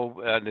Mao.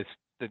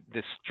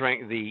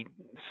 The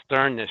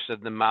sternness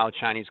of the Mao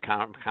Chinese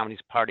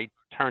Communist Party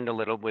turned a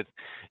little with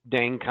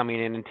Deng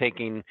coming in and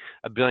taking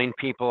 1 billion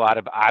people out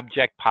of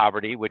abject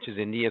poverty, which is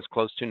India's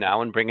close to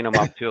now, and bringing them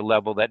up to a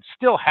level that's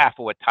still half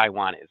of what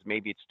Taiwan is.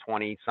 Maybe it's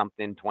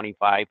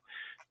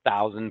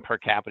 25,000 per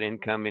capita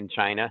income in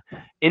China.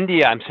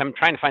 India, I'm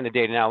trying to find the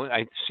data now.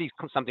 I see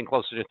something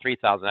closer to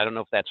 3,000. I don't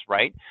know if that's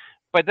right,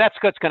 but that's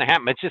what's going to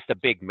happen. It's just a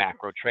big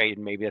macro trade,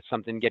 and maybe that's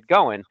something to get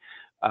going.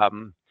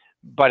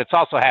 But it's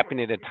also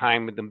happening at a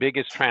time with the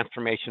biggest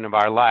transformation of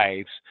our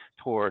lives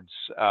towards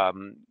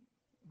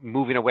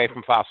moving away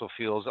from fossil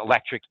fuels,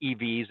 electric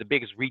EVs, the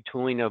biggest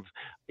retooling of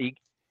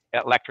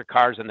electric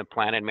cars on the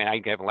planet. I mean, I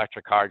have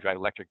electric cars, drive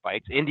electric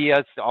bikes.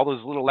 India, all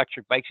those little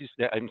electric bikes,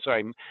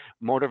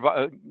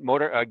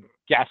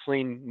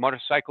 gasoline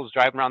motorcycles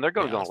driving around, they're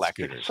going to go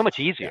electric. It's so much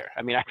easier.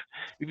 I mean,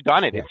 we've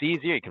done it. It's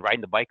easier. You can ride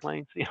in the bike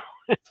lanes.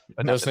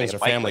 But those things are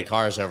family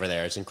cars over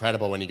there. It's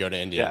incredible when you go to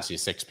India and see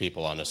 6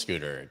 people on a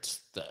scooter.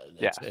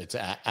 It's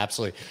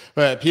absolutely.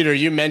 But Peter,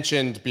 you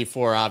mentioned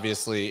before,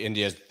 obviously,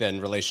 India's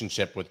then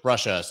relationship with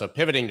Russia. So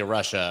pivoting to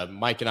Russia,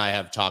 Mike and I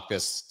have talked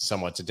this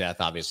somewhat to death,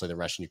 obviously, the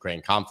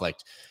Russian-Ukraine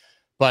conflict.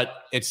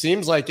 But it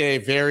seems like a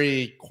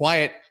very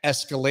quiet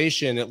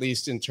escalation, at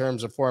least in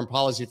terms of foreign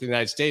policy for the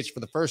United States. For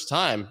the first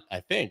time, I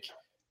think,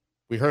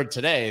 we heard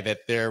today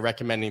that they're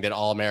recommending that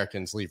all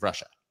Americans leave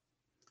Russia.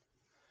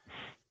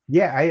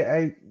 Yeah,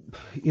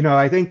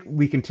 I think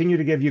we continue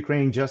to give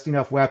Ukraine just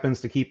enough weapons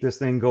to keep this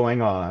thing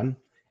going on.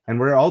 And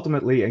we're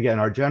ultimately, again,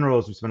 our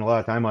generals, we spent a lot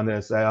of time on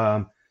this.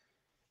 The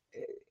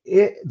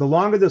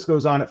longer this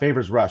goes on, it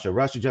favors Russia.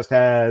 Russia just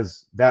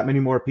has that many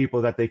more people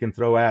that they can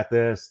throw at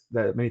this,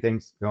 that many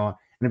things go on.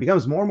 And it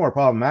becomes more and more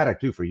problematic,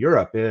 too, for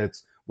Europe.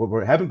 It's what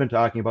we haven't been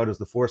talking about is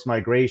the forced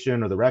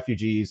migration or the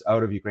refugees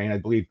out of Ukraine. I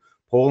believe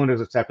Poland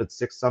has accepted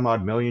 6 some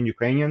odd million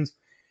Ukrainians.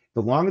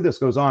 The longer this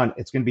goes on,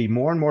 it's going to be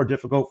more and more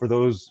difficult for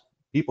those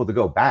people to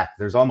go back.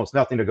 There's almost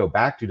nothing to go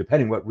back to,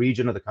 depending what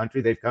region of the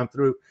country they've come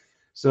through.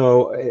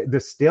 So the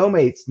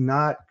stalemate's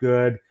not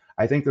good.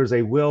 I think there's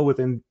a will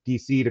within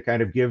DC to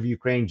kind of give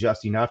Ukraine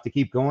just enough to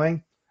keep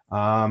going.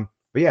 But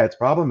yeah, it's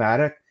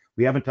problematic.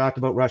 We haven't talked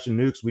about Russian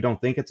nukes. We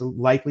don't think it's a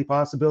likely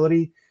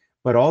possibility.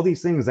 But all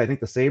these things, I think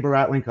the saber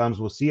rattling comes.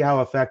 We'll see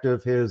how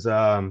effective his,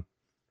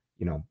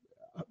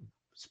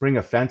 spring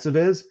offensive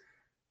is.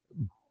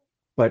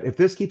 But if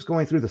this keeps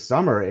going through the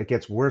summer, it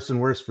gets worse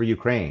and worse for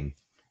Ukraine.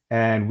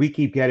 And we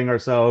keep getting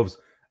ourselves,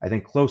 I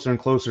think, closer and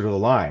closer to the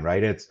line,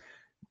 right? It's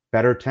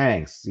better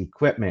tanks,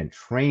 equipment,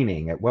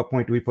 training. At what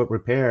point do we put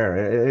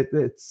repair?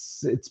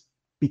 It's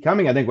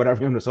becoming, I think, what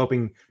everyone was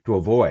hoping to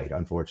avoid,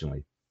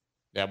 unfortunately.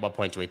 At what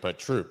point do we put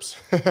troops?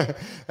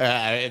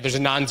 There's a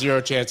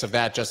non-zero chance of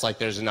that, just like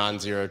there's a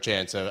non-zero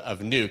chance of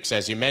nukes,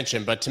 as you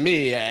mentioned. But to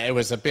me, it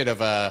was a bit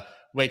of a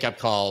wake-up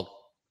call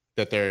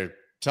that they're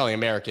telling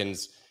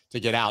Americans to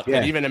get out. Yeah.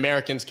 And even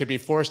Americans could be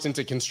forced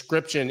into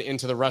conscription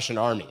into the Russian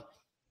army.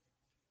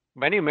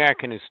 Any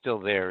American who's still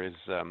there is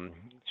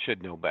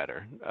should know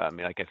better. I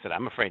mean, like I said,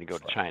 I'm afraid to go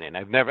to China, and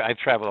I've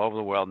traveled all over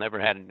the world, never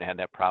had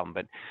that problem.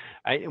 But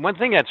one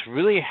thing that's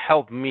really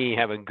helped me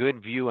have a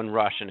good view on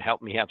Russia and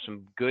helped me have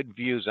some good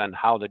views on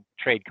how to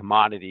trade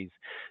commodities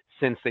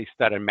since they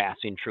started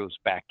massing troops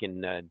back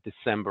in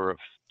December of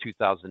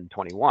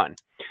 2021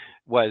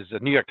 was the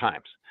New York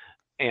Times.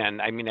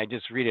 And I mean, I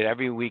just read it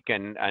every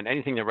weekend on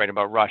anything they write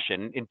about Russia,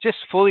 and just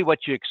fully what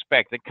you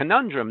expect. The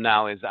conundrum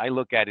now is, I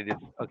look at it as,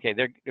 okay,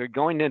 they're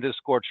going into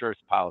scorched earth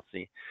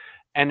policy,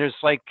 and there's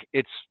like,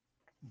 it's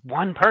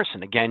one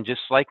person, again,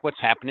 just like what's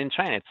happening in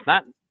China. It's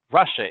not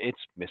Russia, it's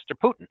Mr.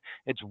 Putin.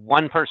 It's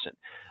one person.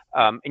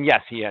 And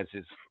yes, he has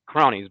his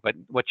cronies, but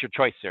what's your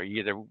choice there? You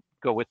either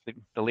go with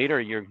the leader,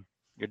 or you're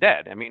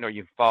dead. I mean, or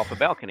you fall off a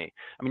balcony.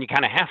 I mean, you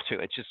kind of have to.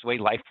 It's just the way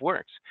life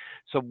works.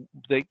 So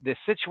the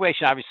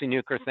situation, obviously,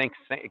 nuclear thinks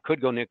it could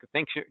go nuclear.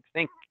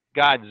 Thank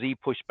God Z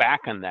pushed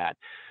back on that.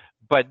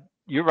 But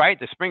you're right,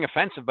 the spring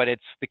offensive. But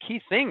it's the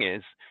key thing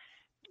is,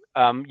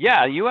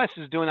 the U.S.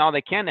 is doing all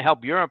they can to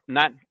help Europe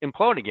not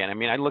implode again. I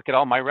mean, I look at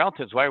all my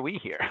relatives. Why are we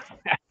here?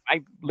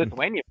 My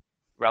Lithuanian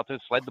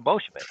relatives fled the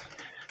Bolsheviks.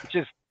 It's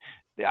just,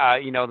 the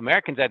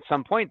Americans at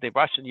some point, the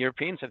Russian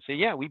Europeans have said,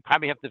 yeah, we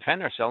probably have to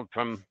defend ourselves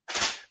from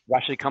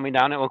Russia coming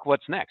down, and look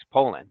what's next,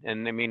 Poland.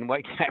 And I mean,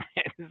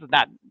 this is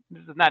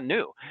not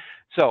new.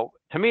 So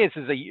to me,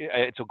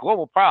 it's a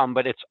global problem,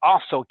 but it's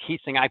also a key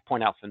thing I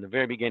point out from the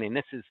very beginning.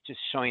 This is just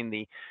showing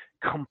the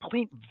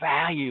complete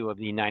value of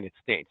the United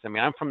States. I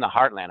mean, I'm from the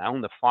heartland. I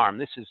own the farm.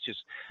 This is just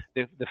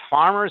the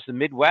farmers, the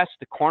Midwest,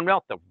 the Corn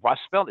Belt, the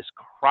Rust Belt is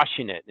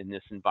crushing it in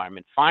this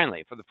environment.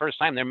 Finally, for the first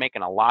time, they're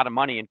making a lot of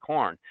money in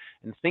corn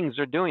and things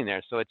they're doing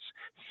there. So it's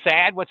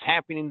sad what's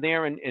happening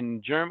there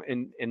in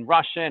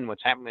Russia and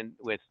what's happening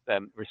with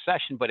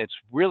recession, but it's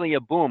really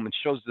a boom. It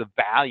shows the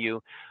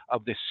value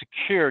of the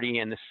security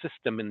and the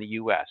system in the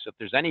U.S. So if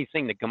there's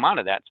anything to come out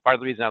of that, it's part of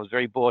the reason I was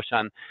very bullish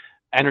on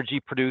energy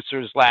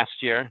producers last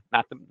year,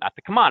 not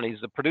the commodities,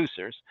 the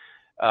producers,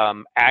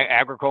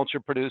 agriculture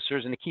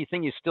producers. And the key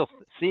thing you still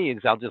see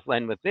is, I'll just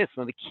end with this.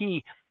 So the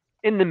key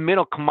in the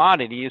middle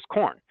commodity is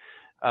corn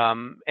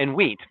and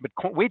wheat, but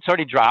wheat's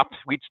already dropped.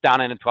 Wheat's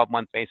down on a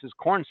 12-month basis.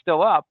 Corn's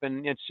still up,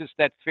 and it's just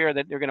that fear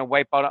that they're going to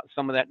wipe out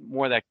some of that,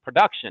 more of that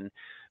production.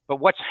 But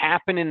what's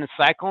happened in the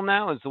cycle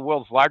now is the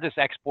world's largest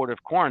exporter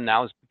of corn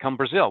now has become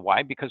Brazil.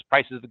 Why? Because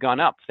prices have gone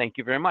up. Thank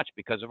you very much.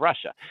 Because of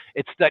Russia.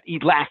 It's that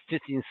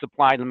elasticity in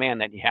supply and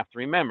demand that you have to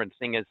remember. The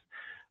thing is,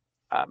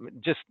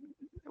 just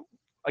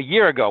a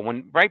year ago,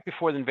 right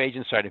before the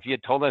invasion started, if you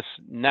had told us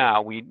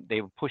now,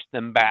 they would push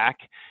them back,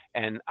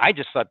 and I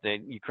just thought that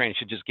Ukraine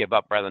should just give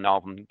up rather than all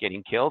of them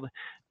getting killed.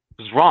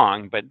 It was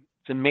wrong, but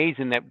it's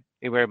amazing that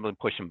they were able to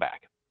push them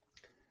back.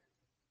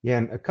 Yeah,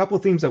 and a couple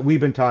of themes that we've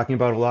been talking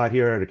about a lot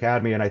here at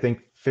Academy, and I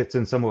think fits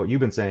in some of what you've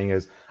been saying,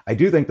 is I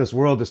do think this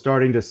world is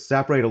starting to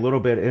separate a little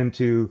bit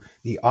into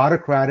the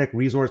autocratic,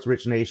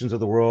 resource-rich nations of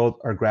the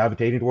world are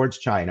gravitating towards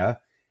China,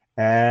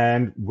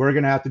 and we're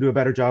going to have to do a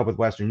better job with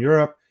Western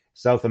Europe,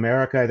 South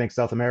America. I think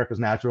South America is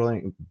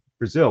naturally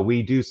Brazil.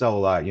 We do sell a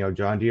lot.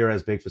 John Deere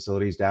has big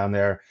facilities down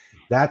there.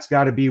 That's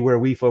got to be where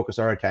we focus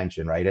our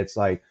attention, right? It's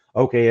like,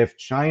 okay, if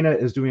China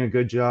is doing a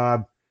good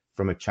job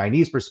from a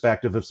Chinese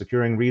perspective of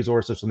securing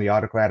resources from the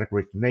autocratic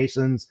rich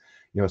nations,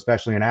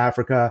 especially in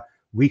Africa,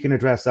 we can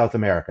address South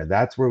America.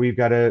 That's where we've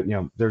got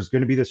to, there's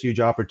going to be this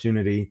huge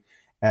opportunity.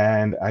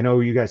 And I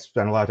know you guys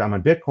spend a lot of time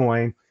on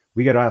Bitcoin.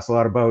 We get asked a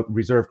lot about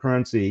reserve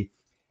currency.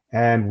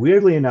 And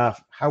weirdly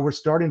enough, how we're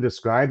starting to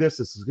describe this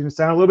is going to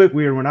sound a little bit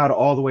weird. We're not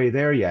all the way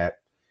there yet,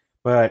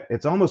 but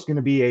it's almost going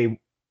to be a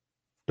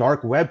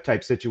dark web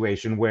type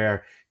situation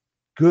where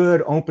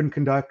good open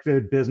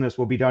conducted business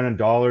will be done in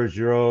dollars,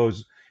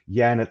 euros,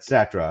 yen,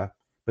 etc.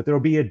 But there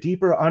will be a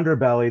deeper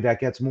underbelly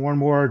that gets more and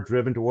more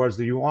driven towards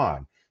the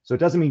yuan. So it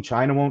doesn't mean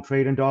China won't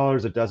trade in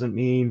dollars. It doesn't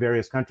mean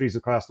various countries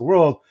across the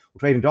world will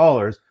trade in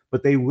dollars,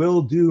 but they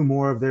will do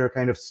more of their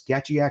kind of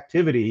sketchy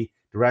activity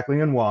directly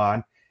in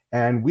yuan.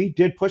 And we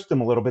did push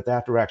them a little bit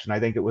that direction. I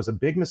think it was a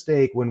big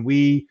mistake when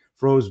we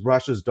froze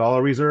Russia's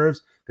dollar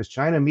reserves, because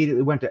China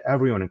immediately went to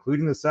everyone,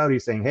 including the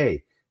Saudis, saying,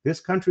 hey,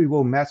 this country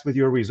will mess with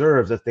your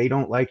reserves if they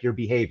don't like your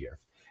behavior.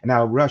 And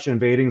now Russia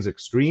invading is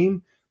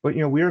extreme, But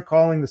we are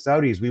calling the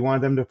Saudis. We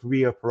want them to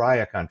be a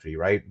pariah country,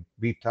 right?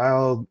 We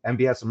tell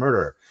MBS a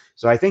murderer.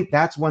 So I think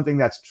that's one thing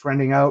that's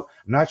trending out.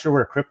 I'm not sure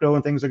where crypto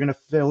and things are going to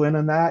fill in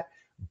on that,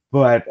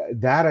 but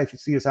that I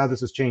see is how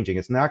this is changing.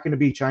 It's not going to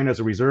be China as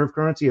a reserve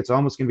currency. It's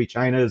almost going to be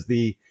China as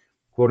the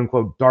quote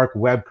unquote dark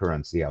web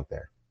currency out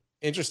there.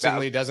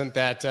 Interestingly, doesn't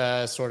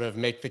that sort of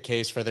make the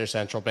case for their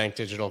central bank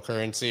digital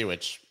currency,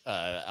 which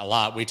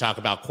we talk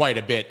about quite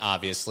a bit,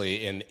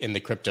 obviously, in the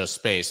crypto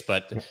space,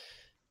 but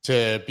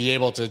to be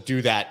able to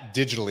do that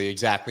digitally,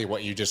 exactly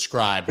what you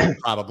described, will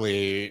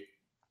probably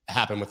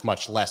happen with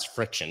much less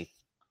friction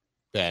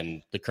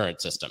than the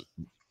current system.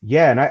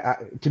 Yeah,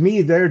 and to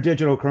me, their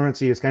digital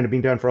currency is kind of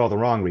being done for all the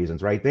wrong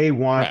reasons, right? They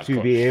want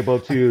to be able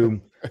to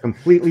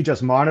completely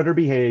just monitor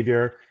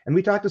behavior. And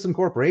we talked to some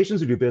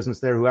corporations who do business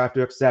there who have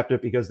to accept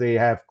it because they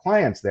have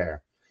clients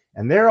there.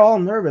 And they're all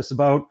nervous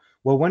about,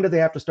 well, when do they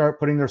have to start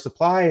putting their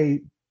supply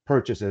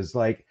purchases?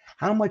 Like,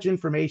 how much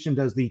information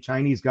does the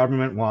Chinese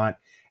government want?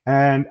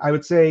 And I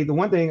would say the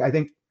one thing I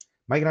think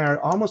Mike and I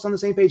are almost on the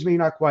same page, maybe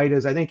not quite,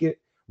 is I think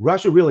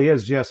Russia really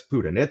is just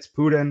Putin. It's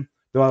Putin,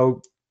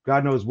 though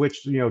God knows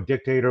which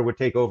dictator would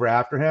take over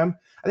after him.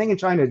 I think in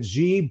China it's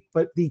Xi,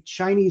 but the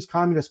Chinese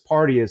Communist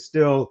Party is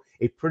still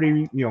a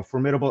pretty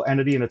formidable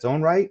entity in its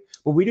own right.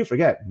 But we do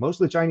forget most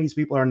of the Chinese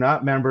people are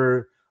not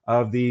member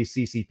of the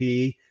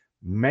CCP.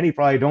 Many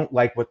probably don't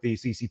like what the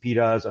CCP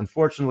does.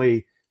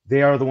 Unfortunately,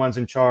 they are the ones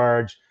in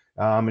charge.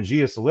 And Xi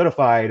has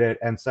solidified it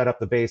and set up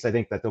the base. I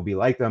think that they'll be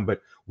like them.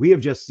 But we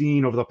have just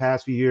seen over the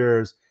past few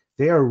years,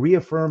 they are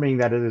reaffirming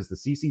that it is the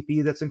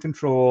CCP that's in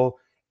control.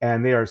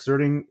 And they are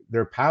asserting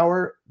their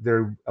power,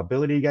 their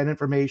ability to get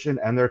information,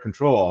 and their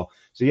control.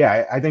 So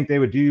yeah, I think they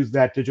would use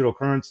that digital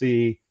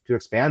currency to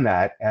expand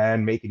that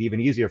and make it even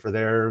easier for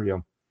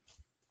their,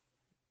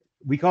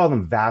 we call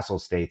them vassal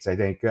states, I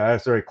think.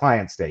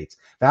 Client states.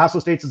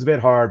 Vassal states is a bit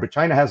hard, but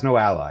China has no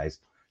allies.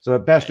 So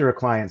at best, you're a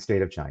client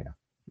state of China.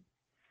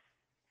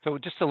 So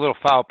just a little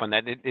follow-up on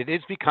that. It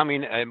is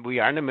becoming, we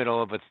are in the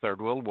middle of a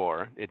third world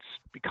war. It's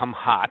become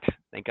hot.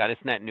 Thank God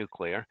it's not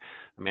nuclear.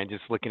 I mean,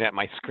 just looking at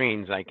my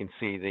screens, I can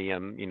see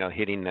the,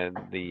 hitting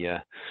the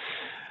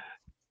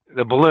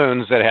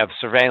balloons that have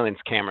surveillance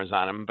cameras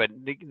on them. But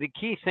the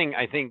key thing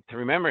I think to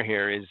remember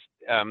here is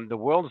the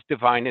world's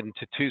divided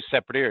into two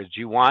separate areas. Do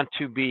you want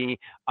to be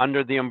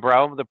under the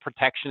umbrella of the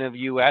protection of the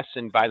U.S.?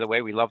 And by the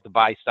way, we love to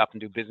buy stuff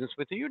and do business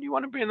with you. Or do you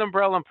want to be in the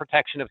umbrella and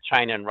protection of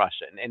China and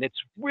Russia? And it's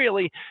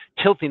really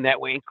tilting that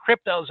way. And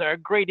cryptos are a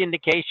great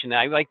indication.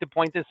 I like to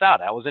point this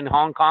out. I was in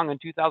Hong Kong in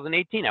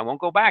 2018. I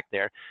won't go back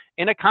there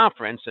in a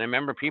conference. And I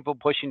remember people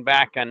pushing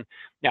back on,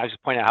 I was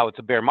just pointing out how it's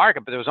a bear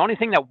market, but there was only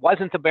thing that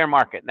wasn't a bear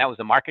market, and that was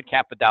the market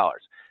cap of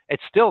dollars.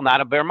 It's still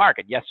not a bear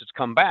market. Yes, it's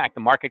come back. The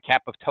market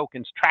cap of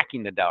tokens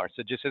tracking the dollar.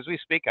 So just as we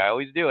speak, I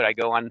always do it. I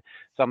go on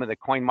some of the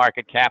coin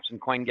market caps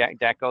and coin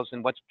decos,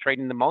 and what's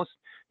trading the most?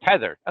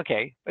 Tether.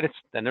 Okay, but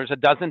then there's a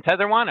dozen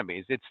Tether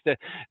wannabes. It's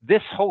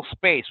this whole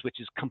space, which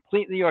is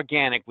completely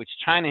organic, which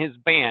China has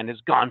banned, has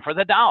gone for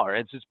the dollar.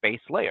 It's its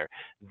base layer.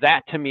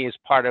 That to me is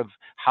part of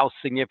how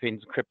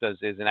significant cryptos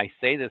is. And I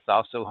say this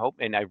also hope,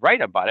 and I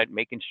write about it,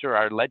 making sure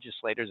our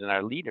legislators and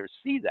our leaders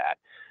see that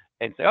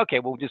and say, okay,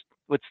 well,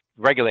 let's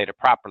regulate it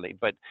properly.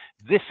 But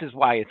this is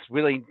why it's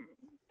really,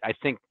 I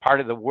think,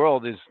 part of the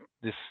world is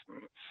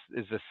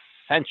a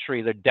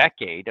century, the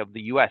decade of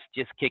the U.S.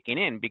 just kicking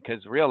in,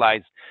 because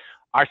realize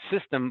our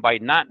system, by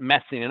not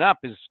messing it up,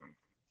 is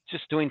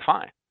just doing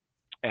fine.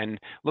 And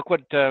look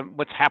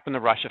what's happened to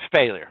Russia.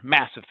 Failure,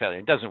 massive failure.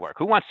 It doesn't work.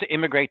 Who wants to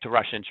immigrate to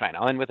Russia and China?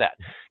 I'll end with that.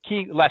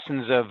 Key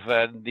lessons of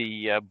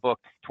the book,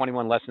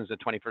 21 Lessons of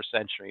the 21st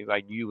Century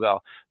by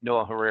Yuval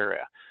Noah Harari.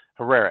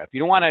 If you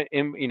don't want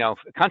to,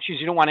 countries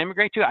you don't want to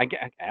immigrate to, I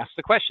ask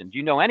the question, do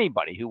you know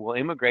anybody who will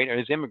immigrate or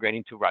is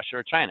immigrating to Russia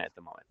or China at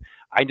the moment?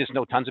 I just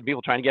know tons of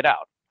people trying to get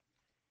out.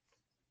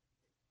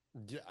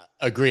 Yeah,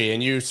 agree.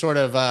 And you sort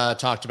of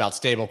talked about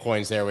stable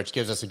coins there, which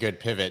gives us a good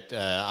pivot.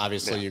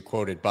 Obviously, you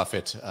quoted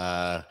Buffett.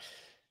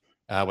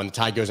 When the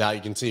tide goes out,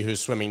 you can see who's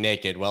swimming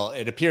naked. Well,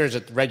 it appears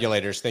that the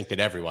regulators think that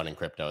everyone in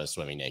crypto is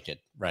swimming naked,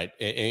 right?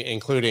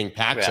 Including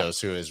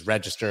Paxos, who is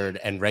registered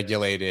and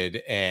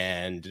regulated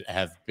and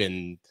have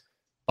been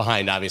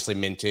behind, obviously,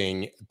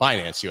 minting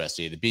Binance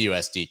USD, the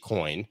BUSD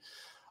coin.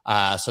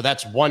 So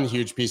that's one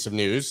huge piece of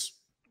news,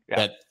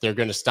 that they're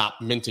going to stop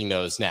minting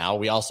those now.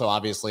 We also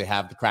obviously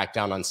have the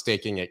crackdown on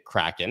staking at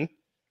Kraken,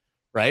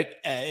 right?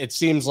 It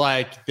seems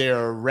like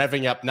they're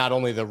revving up not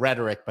only the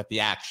rhetoric, but the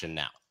action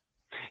now.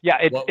 Yeah,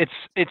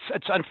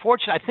 it's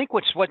unfortunate. I think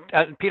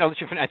Pete, I'll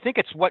let you finish. I think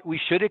it's what we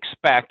should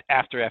expect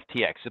after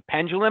FTX. The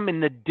pendulum in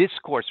the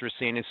discourse we're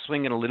seeing is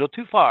swinging a little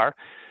too far.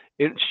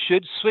 It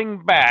should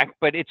swing back,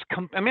 but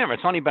remember,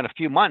 it's only been a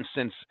few months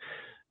since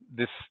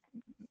this,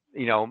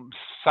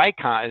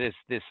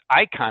 this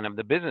icon of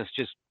the business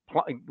just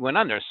went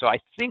under. So I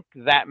think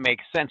that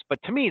makes sense.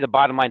 But to me, the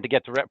bottom line to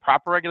get to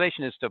proper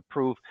regulation is to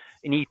approve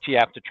an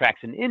ETF that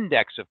tracks an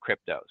index of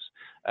cryptos.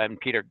 And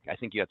Peter, I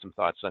think you had some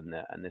thoughts on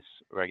this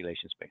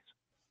regulation space.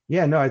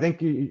 Yeah, no, I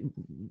think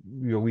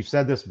we've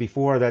said this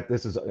before that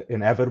this is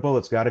inevitable.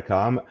 It's got to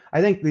come.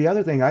 I think the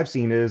other thing I've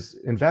seen is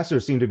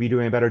investors seem to be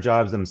doing better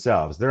jobs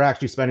themselves. They're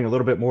actually spending a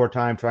little bit more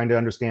time trying to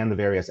understand the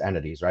various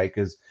entities, right?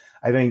 Because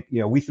I think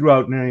we threw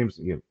out names,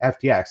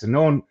 FTX,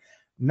 and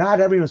not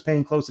everyone was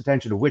paying close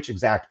attention to which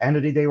exact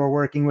entity they were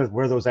working with,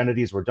 where those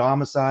entities were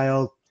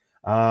domiciled.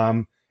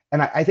 And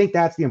I think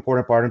that's the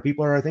important part. And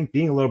people are, I think,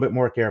 being a little bit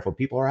more careful.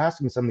 People are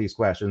asking some of these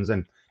questions,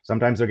 and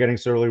sometimes they're getting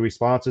surly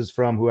responses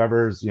from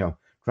whoever's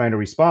trying to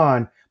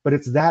respond, but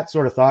it's that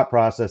sort of thought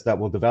process that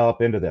will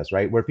develop into this,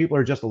 right? Where people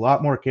are just a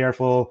lot more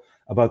careful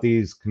about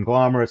these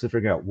conglomerates and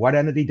figuring out what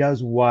entity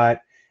does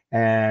what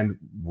and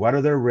what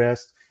are their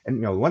risks.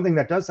 And one thing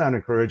that does sound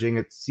encouraging,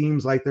 it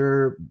seems like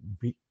they're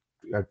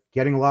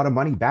getting a lot of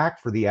money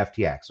back for the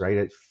FTX, right?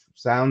 It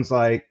sounds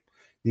like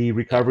the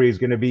recovery is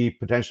going to be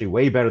potentially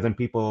way better than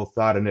people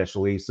thought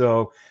initially.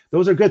 So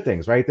those are good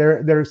things, right?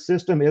 Their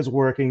system is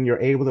working. You're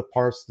able to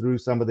parse through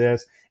some of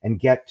this and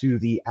get to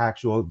the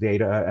actual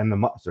data and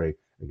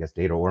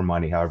data or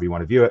money, however you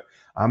want to view it.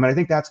 And I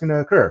think that's going to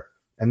occur.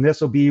 And this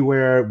will be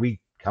where we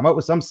come up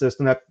with some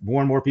system that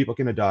more and more people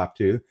can adopt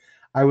to.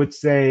 I would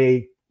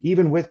say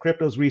even with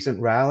crypto's recent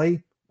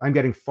rally, I'm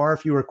getting far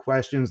fewer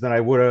questions than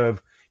I would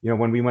have,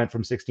 when we went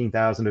from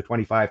 16,000 to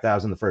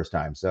 25,000 the first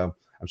time. So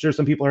I'm sure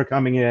some people are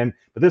coming in,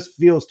 but this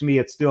feels to me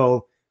it's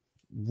still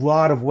a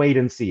lot of wait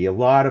and see. A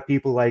lot of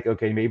people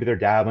okay, maybe they're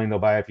dabbling, they'll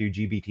buy a few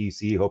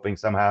GBTC, hoping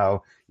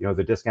somehow,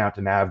 the discount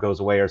to NAV goes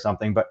away or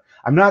something. But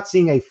I'm not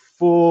seeing a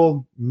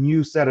full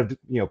new set of,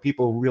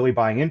 people really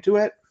buying into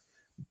it.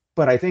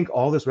 But I think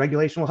all this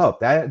regulation will help.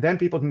 Then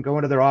people can go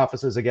into their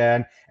offices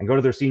again and go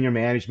to their senior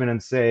management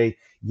and say,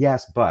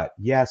 yes, but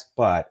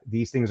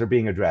these things are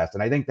being addressed.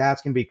 And I think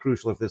that's going to be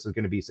crucial if this is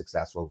going to be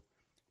successful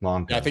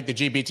long term. I think the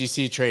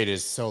GBTC trade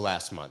is so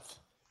last month,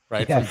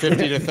 right? Yeah.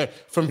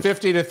 From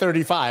 50 to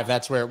 35,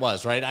 that's where it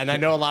was, right? And I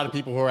know a lot of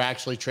people who are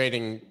actually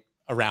trading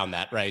around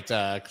that, right?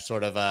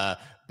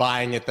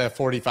 Buying at the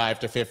 45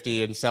 to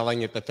 50 and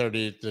selling at the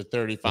 30 to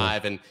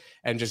 35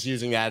 and just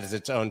using that as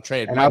its own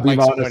trade. And I'd like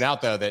to point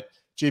out though that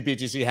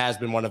GBTC has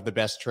been one of the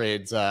best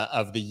trades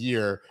of the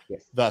year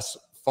thus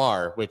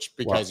far,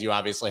 because you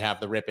obviously have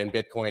the rip in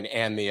Bitcoin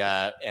and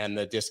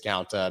the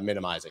discount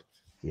minimizing.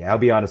 Yeah, I'll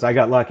be honest. I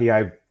got lucky.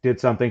 I did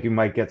something. You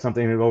might get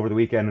something over the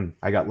weekend, and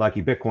I got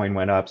lucky. Bitcoin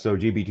went up, so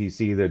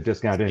GBTC, the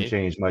discount didn't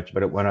change much,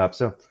 but it went up.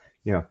 So,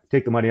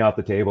 take the money off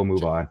the table,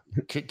 move on.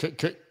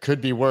 Could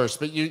be worse.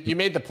 But you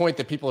made the point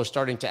that people are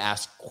starting to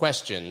ask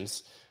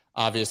questions,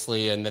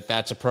 obviously, and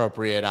that's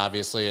appropriate,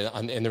 obviously,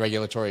 in the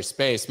regulatory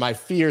space. My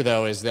fear,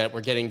 though, is that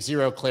we're getting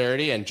zero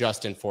clarity and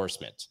just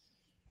enforcement,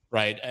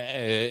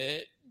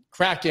 right?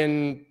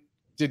 Kraken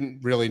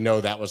didn't really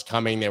know that was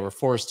coming. They were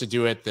forced to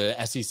do it. The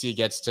SEC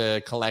gets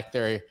to collect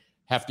their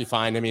hefty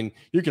fine. I mean,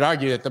 you could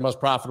argue that the most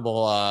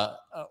profitable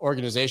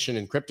organization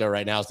in crypto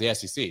right now is the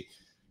SEC.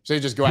 So they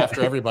just go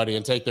after everybody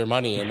and take their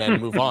money and then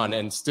move on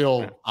and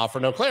still offer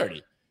no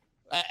clarity.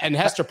 And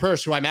Hester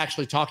Peirce, who I'm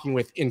actually talking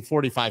with in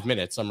 45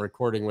 minutes, I'm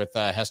recording with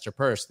Hester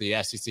Peirce,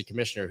 the SEC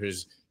commissioner,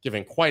 who's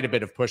given quite a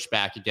bit of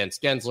pushback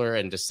against Gensler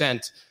and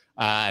dissent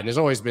and has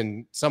always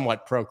been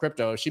somewhat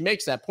pro-crypto. She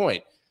makes that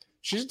point.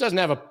 She just doesn't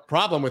have a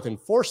problem with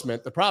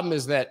enforcement. The problem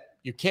is that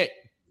you can't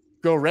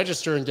go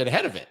register and get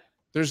ahead of it.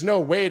 There's no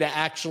way to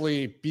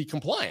actually be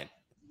compliant.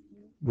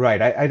 Right.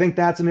 I think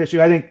that's an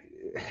issue. I think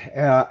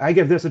I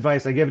give this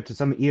advice. I give it to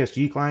some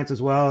ESG clients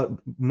as well.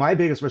 My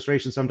biggest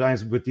frustration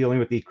sometimes with dealing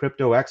with the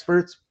crypto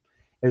experts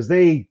is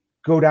they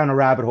go down a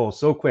rabbit hole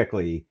so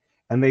quickly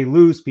and they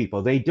lose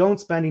people. They don't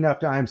spend enough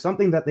time.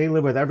 Something that they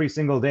live with every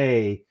single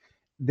day,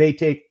 they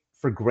take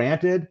for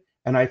granted.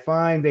 And I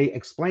find they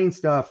explain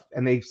stuff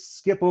and they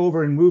skip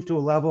over and move to a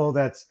level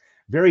that's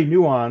very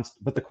nuanced,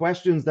 but the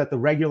questions that the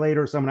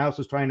regulator or someone else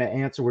was trying to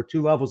answer were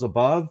 2 levels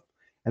above,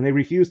 and they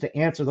refuse to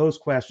answer those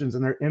questions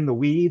and they're in the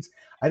weeds.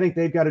 I think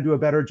they've got to do a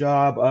better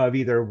job of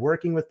either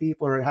working with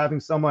people or having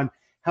someone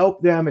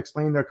help them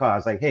explain their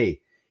cause. Like, hey,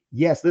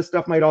 yes, this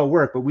stuff might all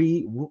work, but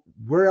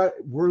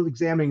we're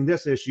examining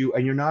this issue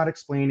and you're not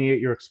explaining it.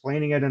 You're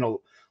explaining it in a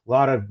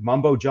lot of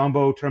mumbo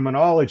jumbo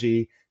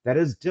terminology that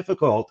is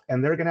difficult,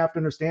 and they're going to have to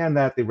understand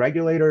that the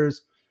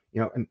regulators,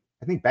 and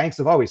I think banks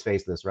have always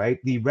faced this, right?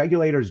 The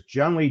regulators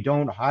generally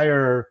don't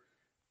hire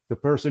the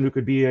person who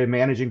could be a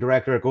managing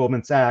director at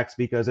Goldman Sachs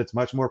because it's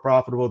much more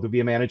profitable to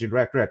be a managing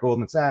director at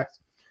Goldman Sachs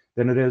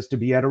than it is to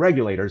be at a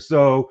regulator.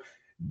 So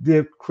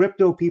the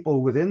crypto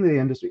people within the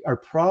industry are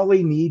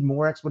probably need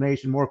more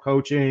explanation, more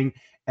coaching,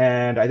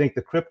 and I think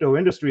the crypto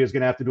industry is going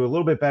to have to do a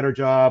little bit better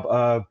job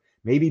of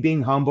maybe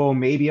being humble,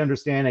 maybe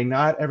understanding.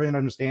 Not everyone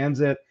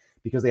understands it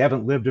because they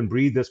haven't lived and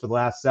breathed this for the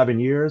last 7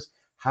 years.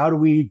 How do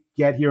we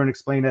get here and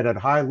explain it at a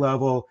high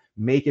level,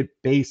 make it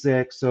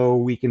basic so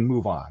we can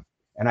move on?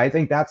 And I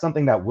think that's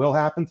something that will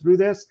happen through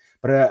this.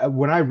 But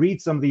when I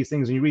read some of these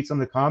things and you read some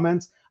of the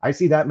comments, I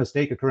see that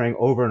mistake occurring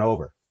over and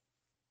over.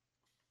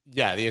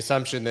 Yeah, the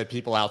assumption that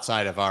people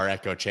outside of our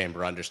echo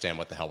chamber understand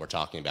what the hell we're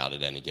talking about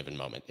at any given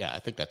moment. Yeah, I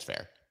think that's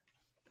fair.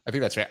 I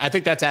think that's fair. I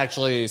think that's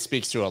actually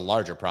speaks to a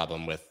larger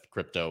problem with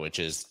crypto, which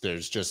is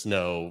there's just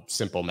no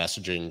simple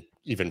messaging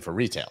even for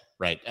retail,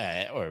 right?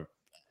 Or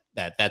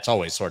that's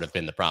always sort of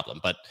been the problem.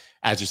 But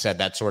as you said,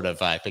 that sort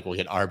of, I think will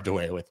get arbed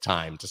away with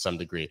time to some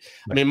degree.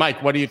 I mean,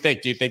 Mike, what do you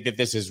think? Do you think that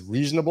this is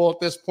reasonable at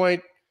this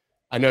point?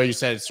 I know you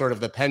said it's sort of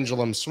the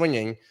pendulum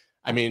swinging.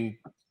 I mean,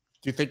 do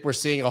you think we're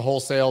seeing a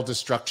wholesale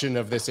destruction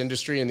of this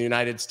industry in the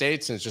United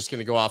States and it's just going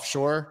to go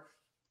offshore?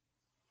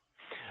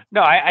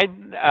 No,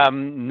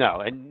 no.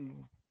 And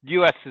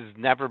U.S. has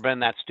never been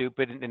that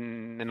stupid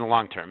in the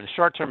long term. In the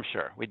short term,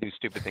 sure, we do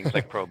stupid things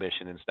like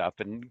prohibition and stuff.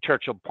 And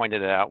Churchill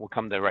pointed it out. We'll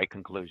come to the right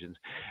conclusions.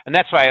 And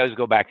that's why I always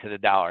go back to the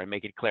dollar and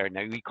make it clear.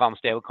 Now, we call them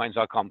stable coins.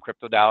 I'll call them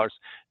crypto dollars.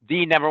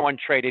 The number one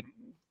traded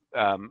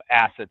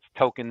assets,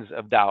 tokens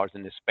of dollars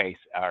in this space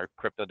are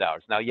crypto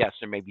dollars. Now, yes,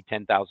 there may be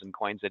 10,000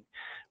 coins that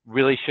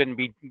really shouldn't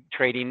be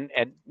trading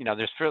at,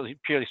 there's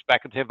purely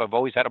speculative. I've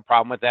always had a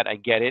problem with that. I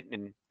get it.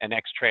 And an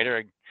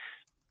ex-trader,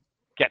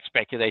 get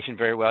speculation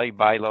very well. You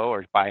buy low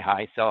or buy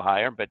high, sell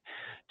higher. But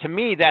to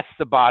me, that's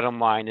the bottom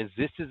line, is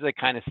this is the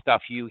kind of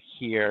stuff you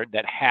hear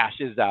that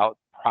hashes out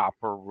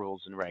proper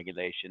rules and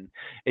regulation.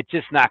 It's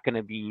just not going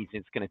to be easy.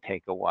 It's going to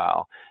take a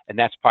while. And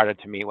that's part of,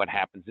 to me, what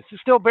happens. This is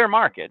still a bear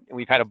market, and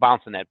we've had a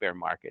bounce in that bear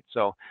market.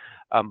 So,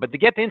 but to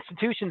get the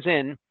institutions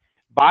in,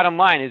 bottom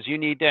line is you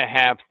need to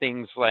have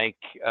things like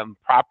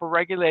proper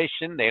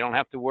regulation. They don't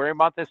have to worry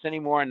about this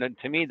anymore. And then,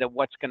 to me, that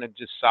what's going to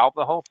just solve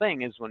the whole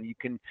thing is when you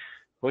can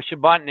push a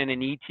button in an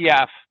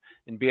ETF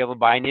and be able to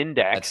buy an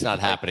index. That's not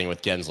happening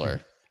with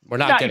Gensler. We're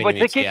not getting an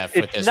ETF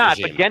with this regime.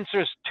 But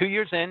Gensler's 2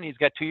 years in. He's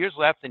got 2 years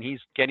left, and he's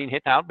getting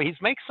hit out. But he's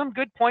making some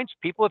good points.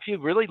 People, if you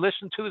really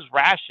listen to his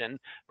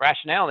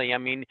rationality, I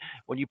mean,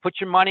 when you put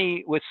your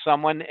money with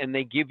someone and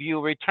they give you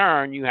a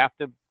return, you have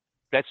to.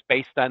 That's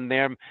based on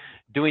them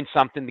doing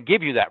something to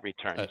give you that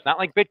return. It's not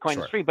like Bitcoin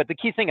is free. But the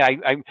key thing,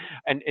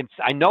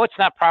 I know it's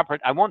not proper.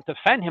 I won't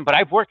defend him, but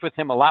I've worked with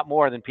him a lot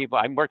more than people.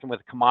 I'm working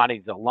with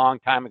Commodities a long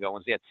time ago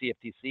when he had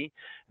CFTC,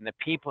 and the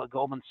people at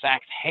Goldman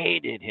Sachs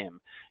hated him.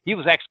 He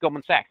was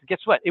ex-Goldman Sachs. Guess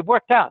what? It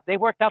worked out. They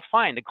worked out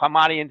fine. The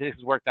commodity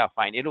index worked out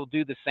fine. It'll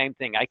do the same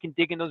thing. I can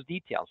dig in those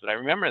details, but I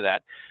remember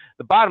that.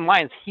 The bottom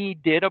line is he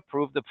did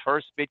approve the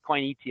first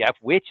Bitcoin ETF,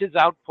 which is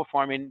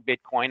outperforming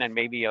Bitcoin on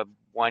maybe a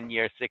 1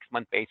 year, 6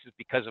 month basis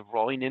because of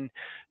rolling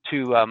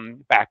into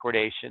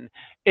backwardation.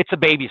 It's a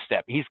baby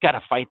step. He's got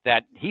to fight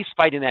that. He's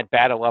fighting that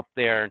battle up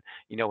there,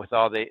 with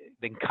all the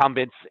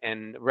incumbents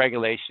and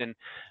regulation.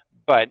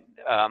 But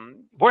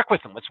work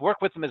with them. Let's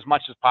work with them as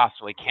much as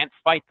possible. You can't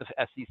fight the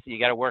SEC. You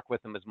got to work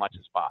with them as much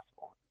as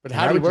possible. But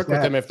how do you work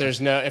with them if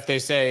they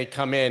say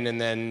come in and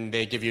then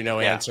they give you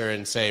no answer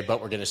and say,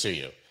 but we're going to sue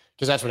you?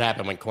 Because that's what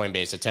happened when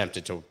Coinbase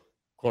attempted to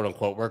quote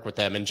unquote work with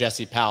them. And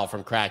Jesse Powell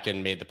from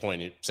Kraken made the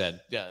point. He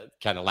said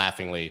kind of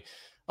laughingly,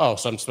 oh,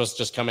 so I'm supposed to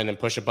just come in and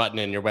push a button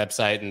in your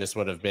website and this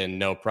would have been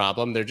no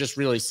problem. There just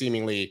really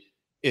seemingly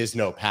is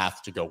no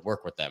path to go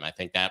work with them. I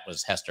think that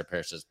was Hester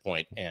Peirce's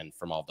point, and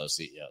from all those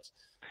CEOs.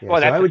 Yeah,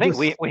 well, that's the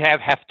thing. We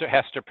have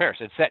Hester Peirce.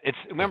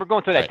 Remember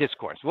going through that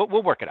discourse.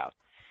 We'll work it out.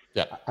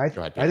 Yeah, I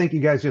think you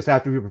guys just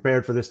have to be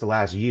prepared for this to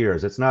last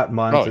years. It's not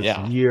months,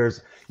 it's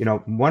years.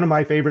 One of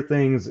my favorite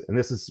things, and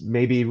this is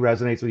maybe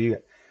resonates with you.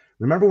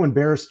 Remember when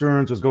Bear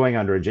Stearns was going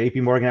under and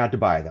JP Morgan had to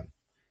buy them?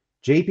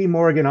 JP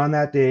Morgan on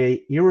that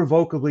day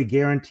irrevocably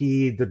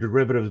guaranteed the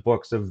derivatives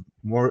books of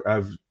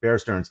Bear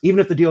Stearns, even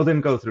if the deal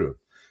didn't go through.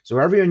 So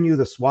everyone knew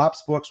the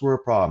swaps books were a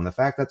problem. The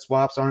fact that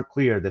swaps aren't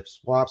clear, that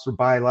swaps were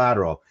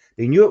bilateral.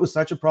 They knew it was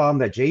such a problem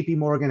that JP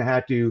Morgan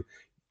had to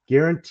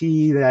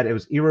guarantee that it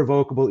was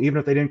irrevocable. Even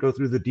if they didn't go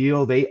through the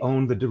deal, they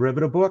owned the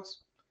derivative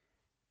books.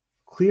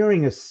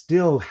 Clearing is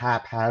still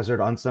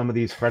haphazard on some of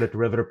these credit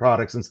derivative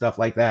products and stuff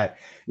like that,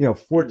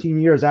 14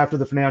 years after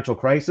the financial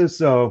crisis.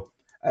 So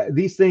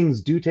these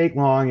things do take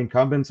long.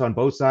 Incumbents on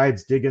both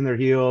sides dig in their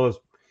heels.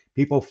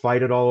 People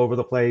fight it all over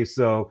the place.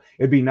 So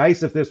it'd be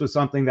nice if this was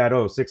something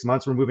that, 6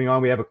 months we're moving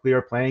on, we have a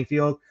clear playing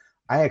field.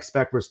 I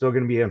expect we're still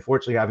going to be,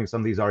 unfortunately, having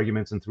some of these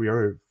arguments in 3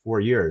 or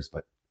 4 years.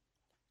 But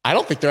I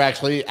don't think they're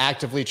actually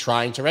actively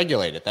trying to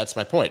regulate it. That's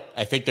my point.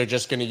 I think they're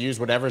just going to use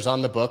whatever's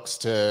on the books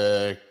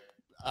to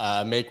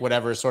make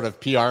whatever sort of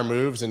PR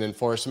moves and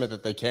enforcement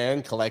that they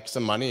can, collect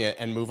some money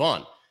and move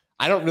on.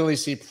 I don't really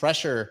see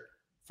pressure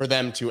for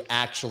them to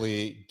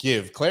actually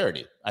give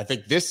clarity. I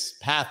think this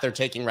path they're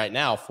taking right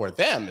now for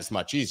them is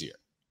much easier.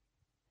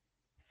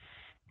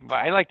 Well,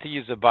 I like to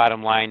use the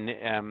bottom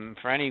line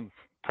for any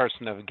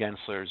person of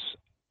Gensler's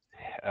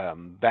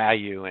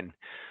value and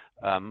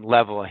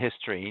level of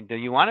history. Do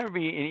you want to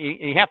be,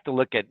 you have to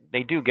look at,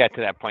 they do get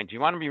to that point. Do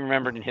you want to be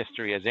remembered in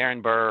history as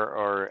Aaron Burr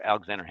or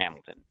Alexander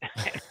Hamilton?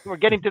 We're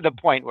getting to the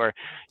point where,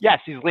 yes,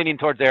 he's leaning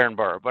towards Aaron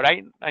Burr, but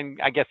I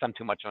guess I'm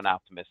too much of an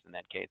optimist in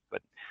that case.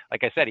 But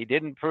like I said, he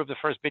didn't approve the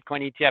first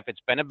Bitcoin ETF.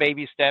 It's been a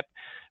baby step.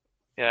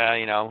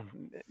 I'm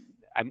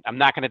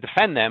not going to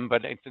defend them,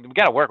 but we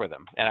got to work with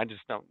them. And I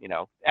just don't,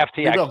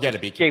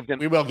 FTX gave them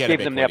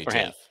the upper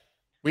hand.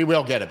 We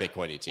will get a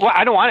Bitcoin ETF. Well,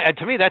 I don't want it.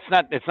 To me, it's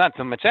not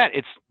so much that.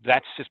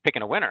 That's just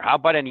picking a winner. How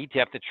about an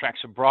ETF that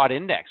tracks a broad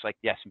index like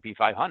the S&P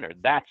 500?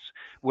 That's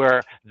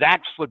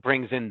what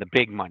brings in the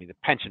big money, the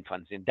pension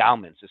funds, the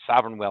endowments, the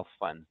sovereign wealth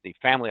funds, the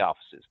family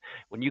offices.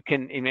 When you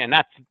can, and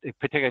not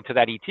particular to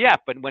that ETF,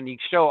 but when you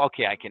show,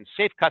 okay, I can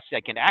save custody,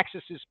 I can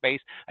access this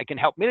space, I can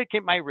help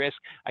mitigate my risk,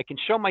 I can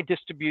show my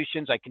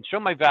distributions, I can show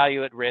my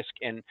value at risk,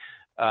 and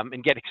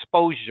get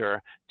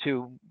exposure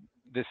to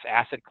this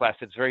asset class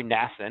that's very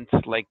nascent,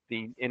 like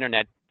the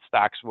internet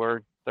stocks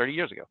were 30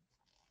 years ago.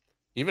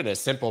 Even a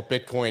simple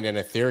Bitcoin and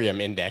Ethereum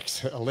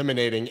index,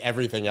 eliminating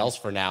everything else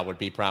for now, would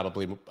be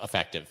probably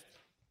effective.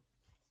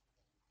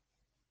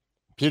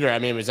 Peter, I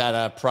mean, was that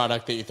a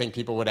product that you think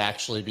people would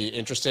actually be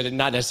interested in?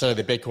 Not necessarily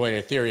the Bitcoin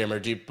and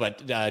Ethereum,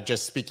 but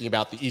just speaking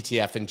about the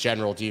ETF in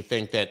general, do you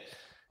think that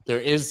there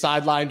is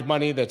sidelined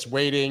money that's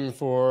waiting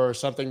for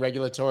something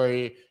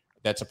regulatory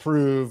that's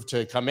approved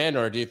to come in,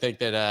 or do you think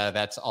that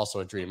that's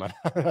also a dream on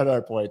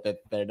our point, that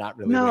they're not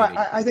really waiting?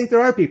 I think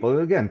there are people.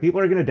 Again, people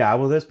are going to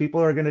dabble with this.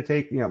 People are going to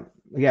take,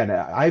 again,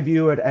 I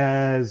view it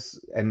as,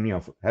 and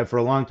have for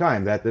a long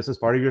time, that this is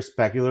part of your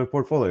speculative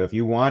portfolio. If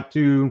you want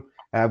to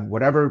have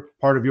whatever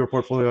part of your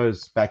portfolio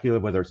is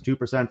speculative, whether it's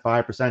 2%,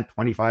 5%,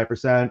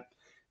 25%,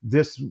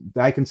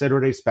 I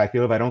consider it a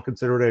speculative. I don't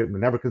consider it,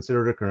 never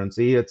consider it a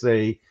currency. It's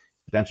a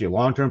potentially a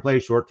long-term play,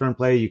 short-term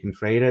play. You can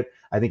trade it.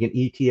 I think an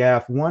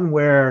ETF, one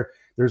where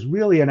there's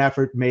really an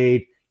effort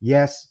made.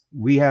 Yes,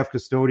 we have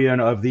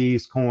custodian of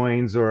these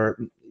coins, or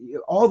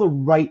all the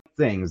right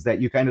things that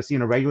you kind of see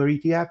in a regular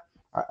ETF.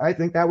 I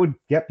think that would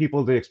get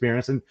people the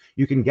experience, and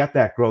you can get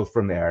that growth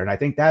from there. And I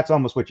think that's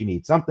almost what you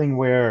need. Something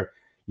where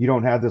you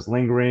don't have this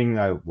lingering,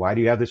 why do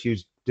you have this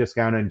huge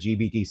discount on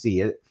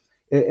GBTC?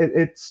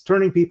 It's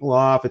turning people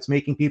off. It's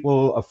making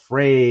people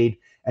afraid,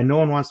 and no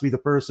one wants to be the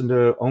person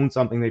to own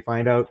something they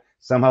find out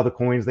somehow the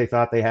coins they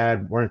thought they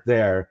had weren't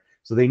there.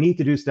 So they need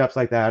to do steps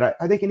like that.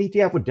 I think an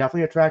ETF would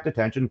definitely attract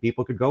attention.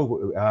 People could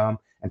go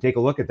and take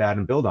a look at that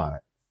and build on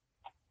it.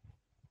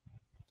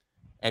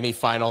 Any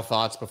final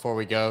thoughts before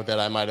we go that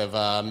I might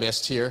have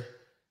missed here?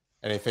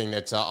 Anything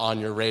that's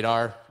on your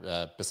radar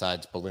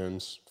besides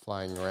balloons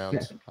flying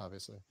around,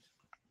 obviously?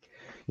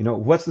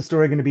 What's the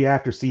story going to be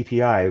after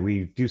CPI?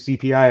 We do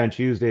CPI on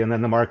Tuesday, and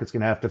then the market's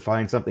going to have to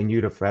find something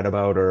new to fret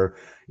about, or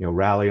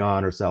rally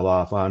on or sell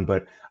off on.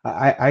 But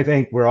I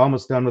think we're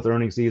almost done with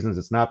earnings seasons.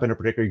 It's not been a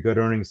particularly good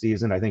earnings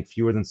season. I think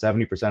fewer than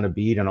 70% have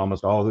beat, and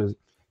almost all of those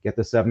get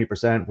the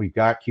 70%. We've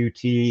got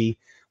QT.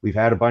 We've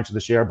had a bunch of the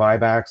share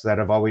buybacks that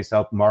have always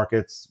helped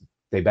markets.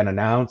 They've been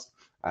announced.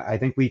 I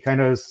think we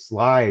kind of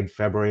slide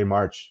February,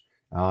 March,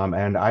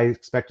 and I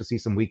expect to see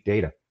some weak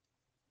data.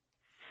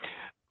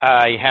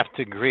 I have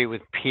to agree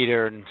with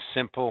Peter. And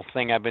simple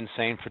thing I've been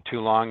saying for too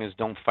long is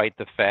don't fight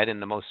the Fed,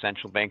 and the most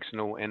central banks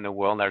in the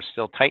world are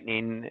still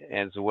tightening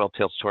as the world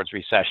tilts towards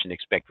recession.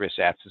 Expect risk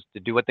assets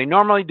to do what they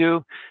normally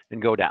do and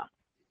go down.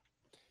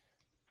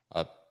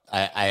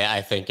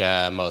 I think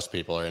most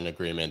people are in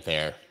agreement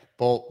there.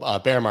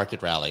 Bear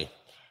market rally.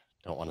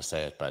 Don't want to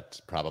say it, but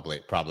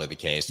probably the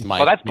case.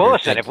 Well, that's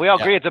bullshit. If we all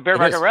agree it's a bear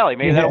market rally,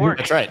 maybe that'll work.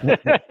 That's right.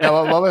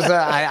 What was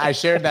that? I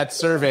shared that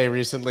survey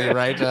recently,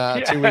 right?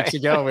 2 weeks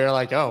ago. We were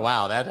like, oh,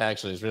 wow, that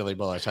actually is really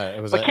bullish.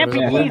 It can't be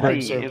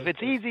easy. If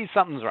it's easy,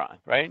 something's wrong,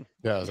 right?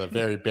 Yeah, it was a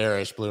very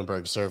bearish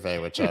Bloomberg survey,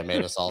 which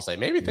made us all say,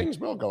 maybe things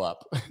will go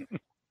up.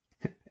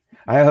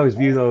 I always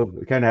view, though,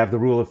 kind of have the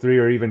rule of three,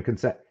 or even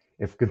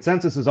if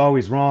consensus is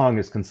always wrong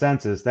is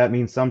consensus, that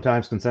means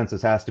sometimes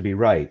consensus has to be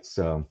right.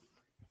 So...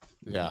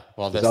 yeah,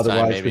 well, this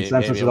otherwise time,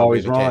 consensus is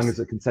always wrong as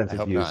a consensus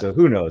view. Not. So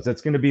who knows?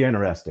 It's going to be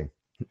interesting.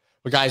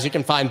 Well, guys, you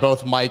can find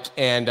both Mike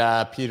and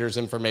Peter's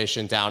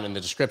information down in the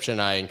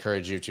description. I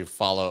encourage you to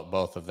follow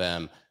both of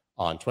them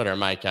on Twitter.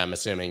 Mike, I'm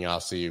assuming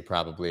I'll see you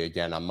probably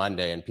again on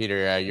Monday. And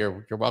Peter,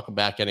 you're welcome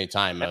back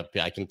anytime.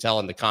 I can tell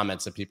in the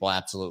comments that people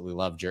absolutely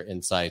loved your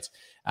insights.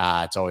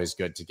 It's always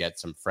good to get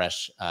some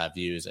fresh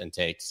views and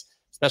takes,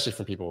 especially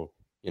from people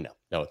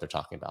know what they're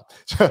talking about.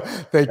 So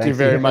thank you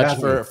very much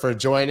for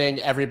joining,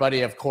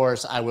 everybody. Of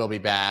course, I will be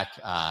back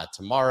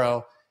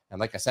tomorrow. And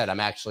like I said, I'm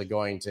actually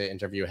going to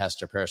interview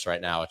Hester Peirce right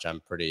now, which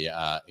I'm pretty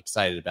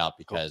excited about,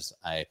 because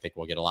I think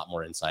we'll get a lot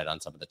more insight on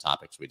some of the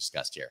topics we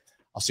discussed here.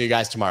 I'll see you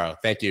guys tomorrow.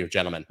 Thank you,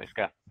 gentlemen. Thanks,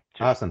 Scott.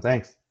 Awesome.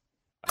 Thanks.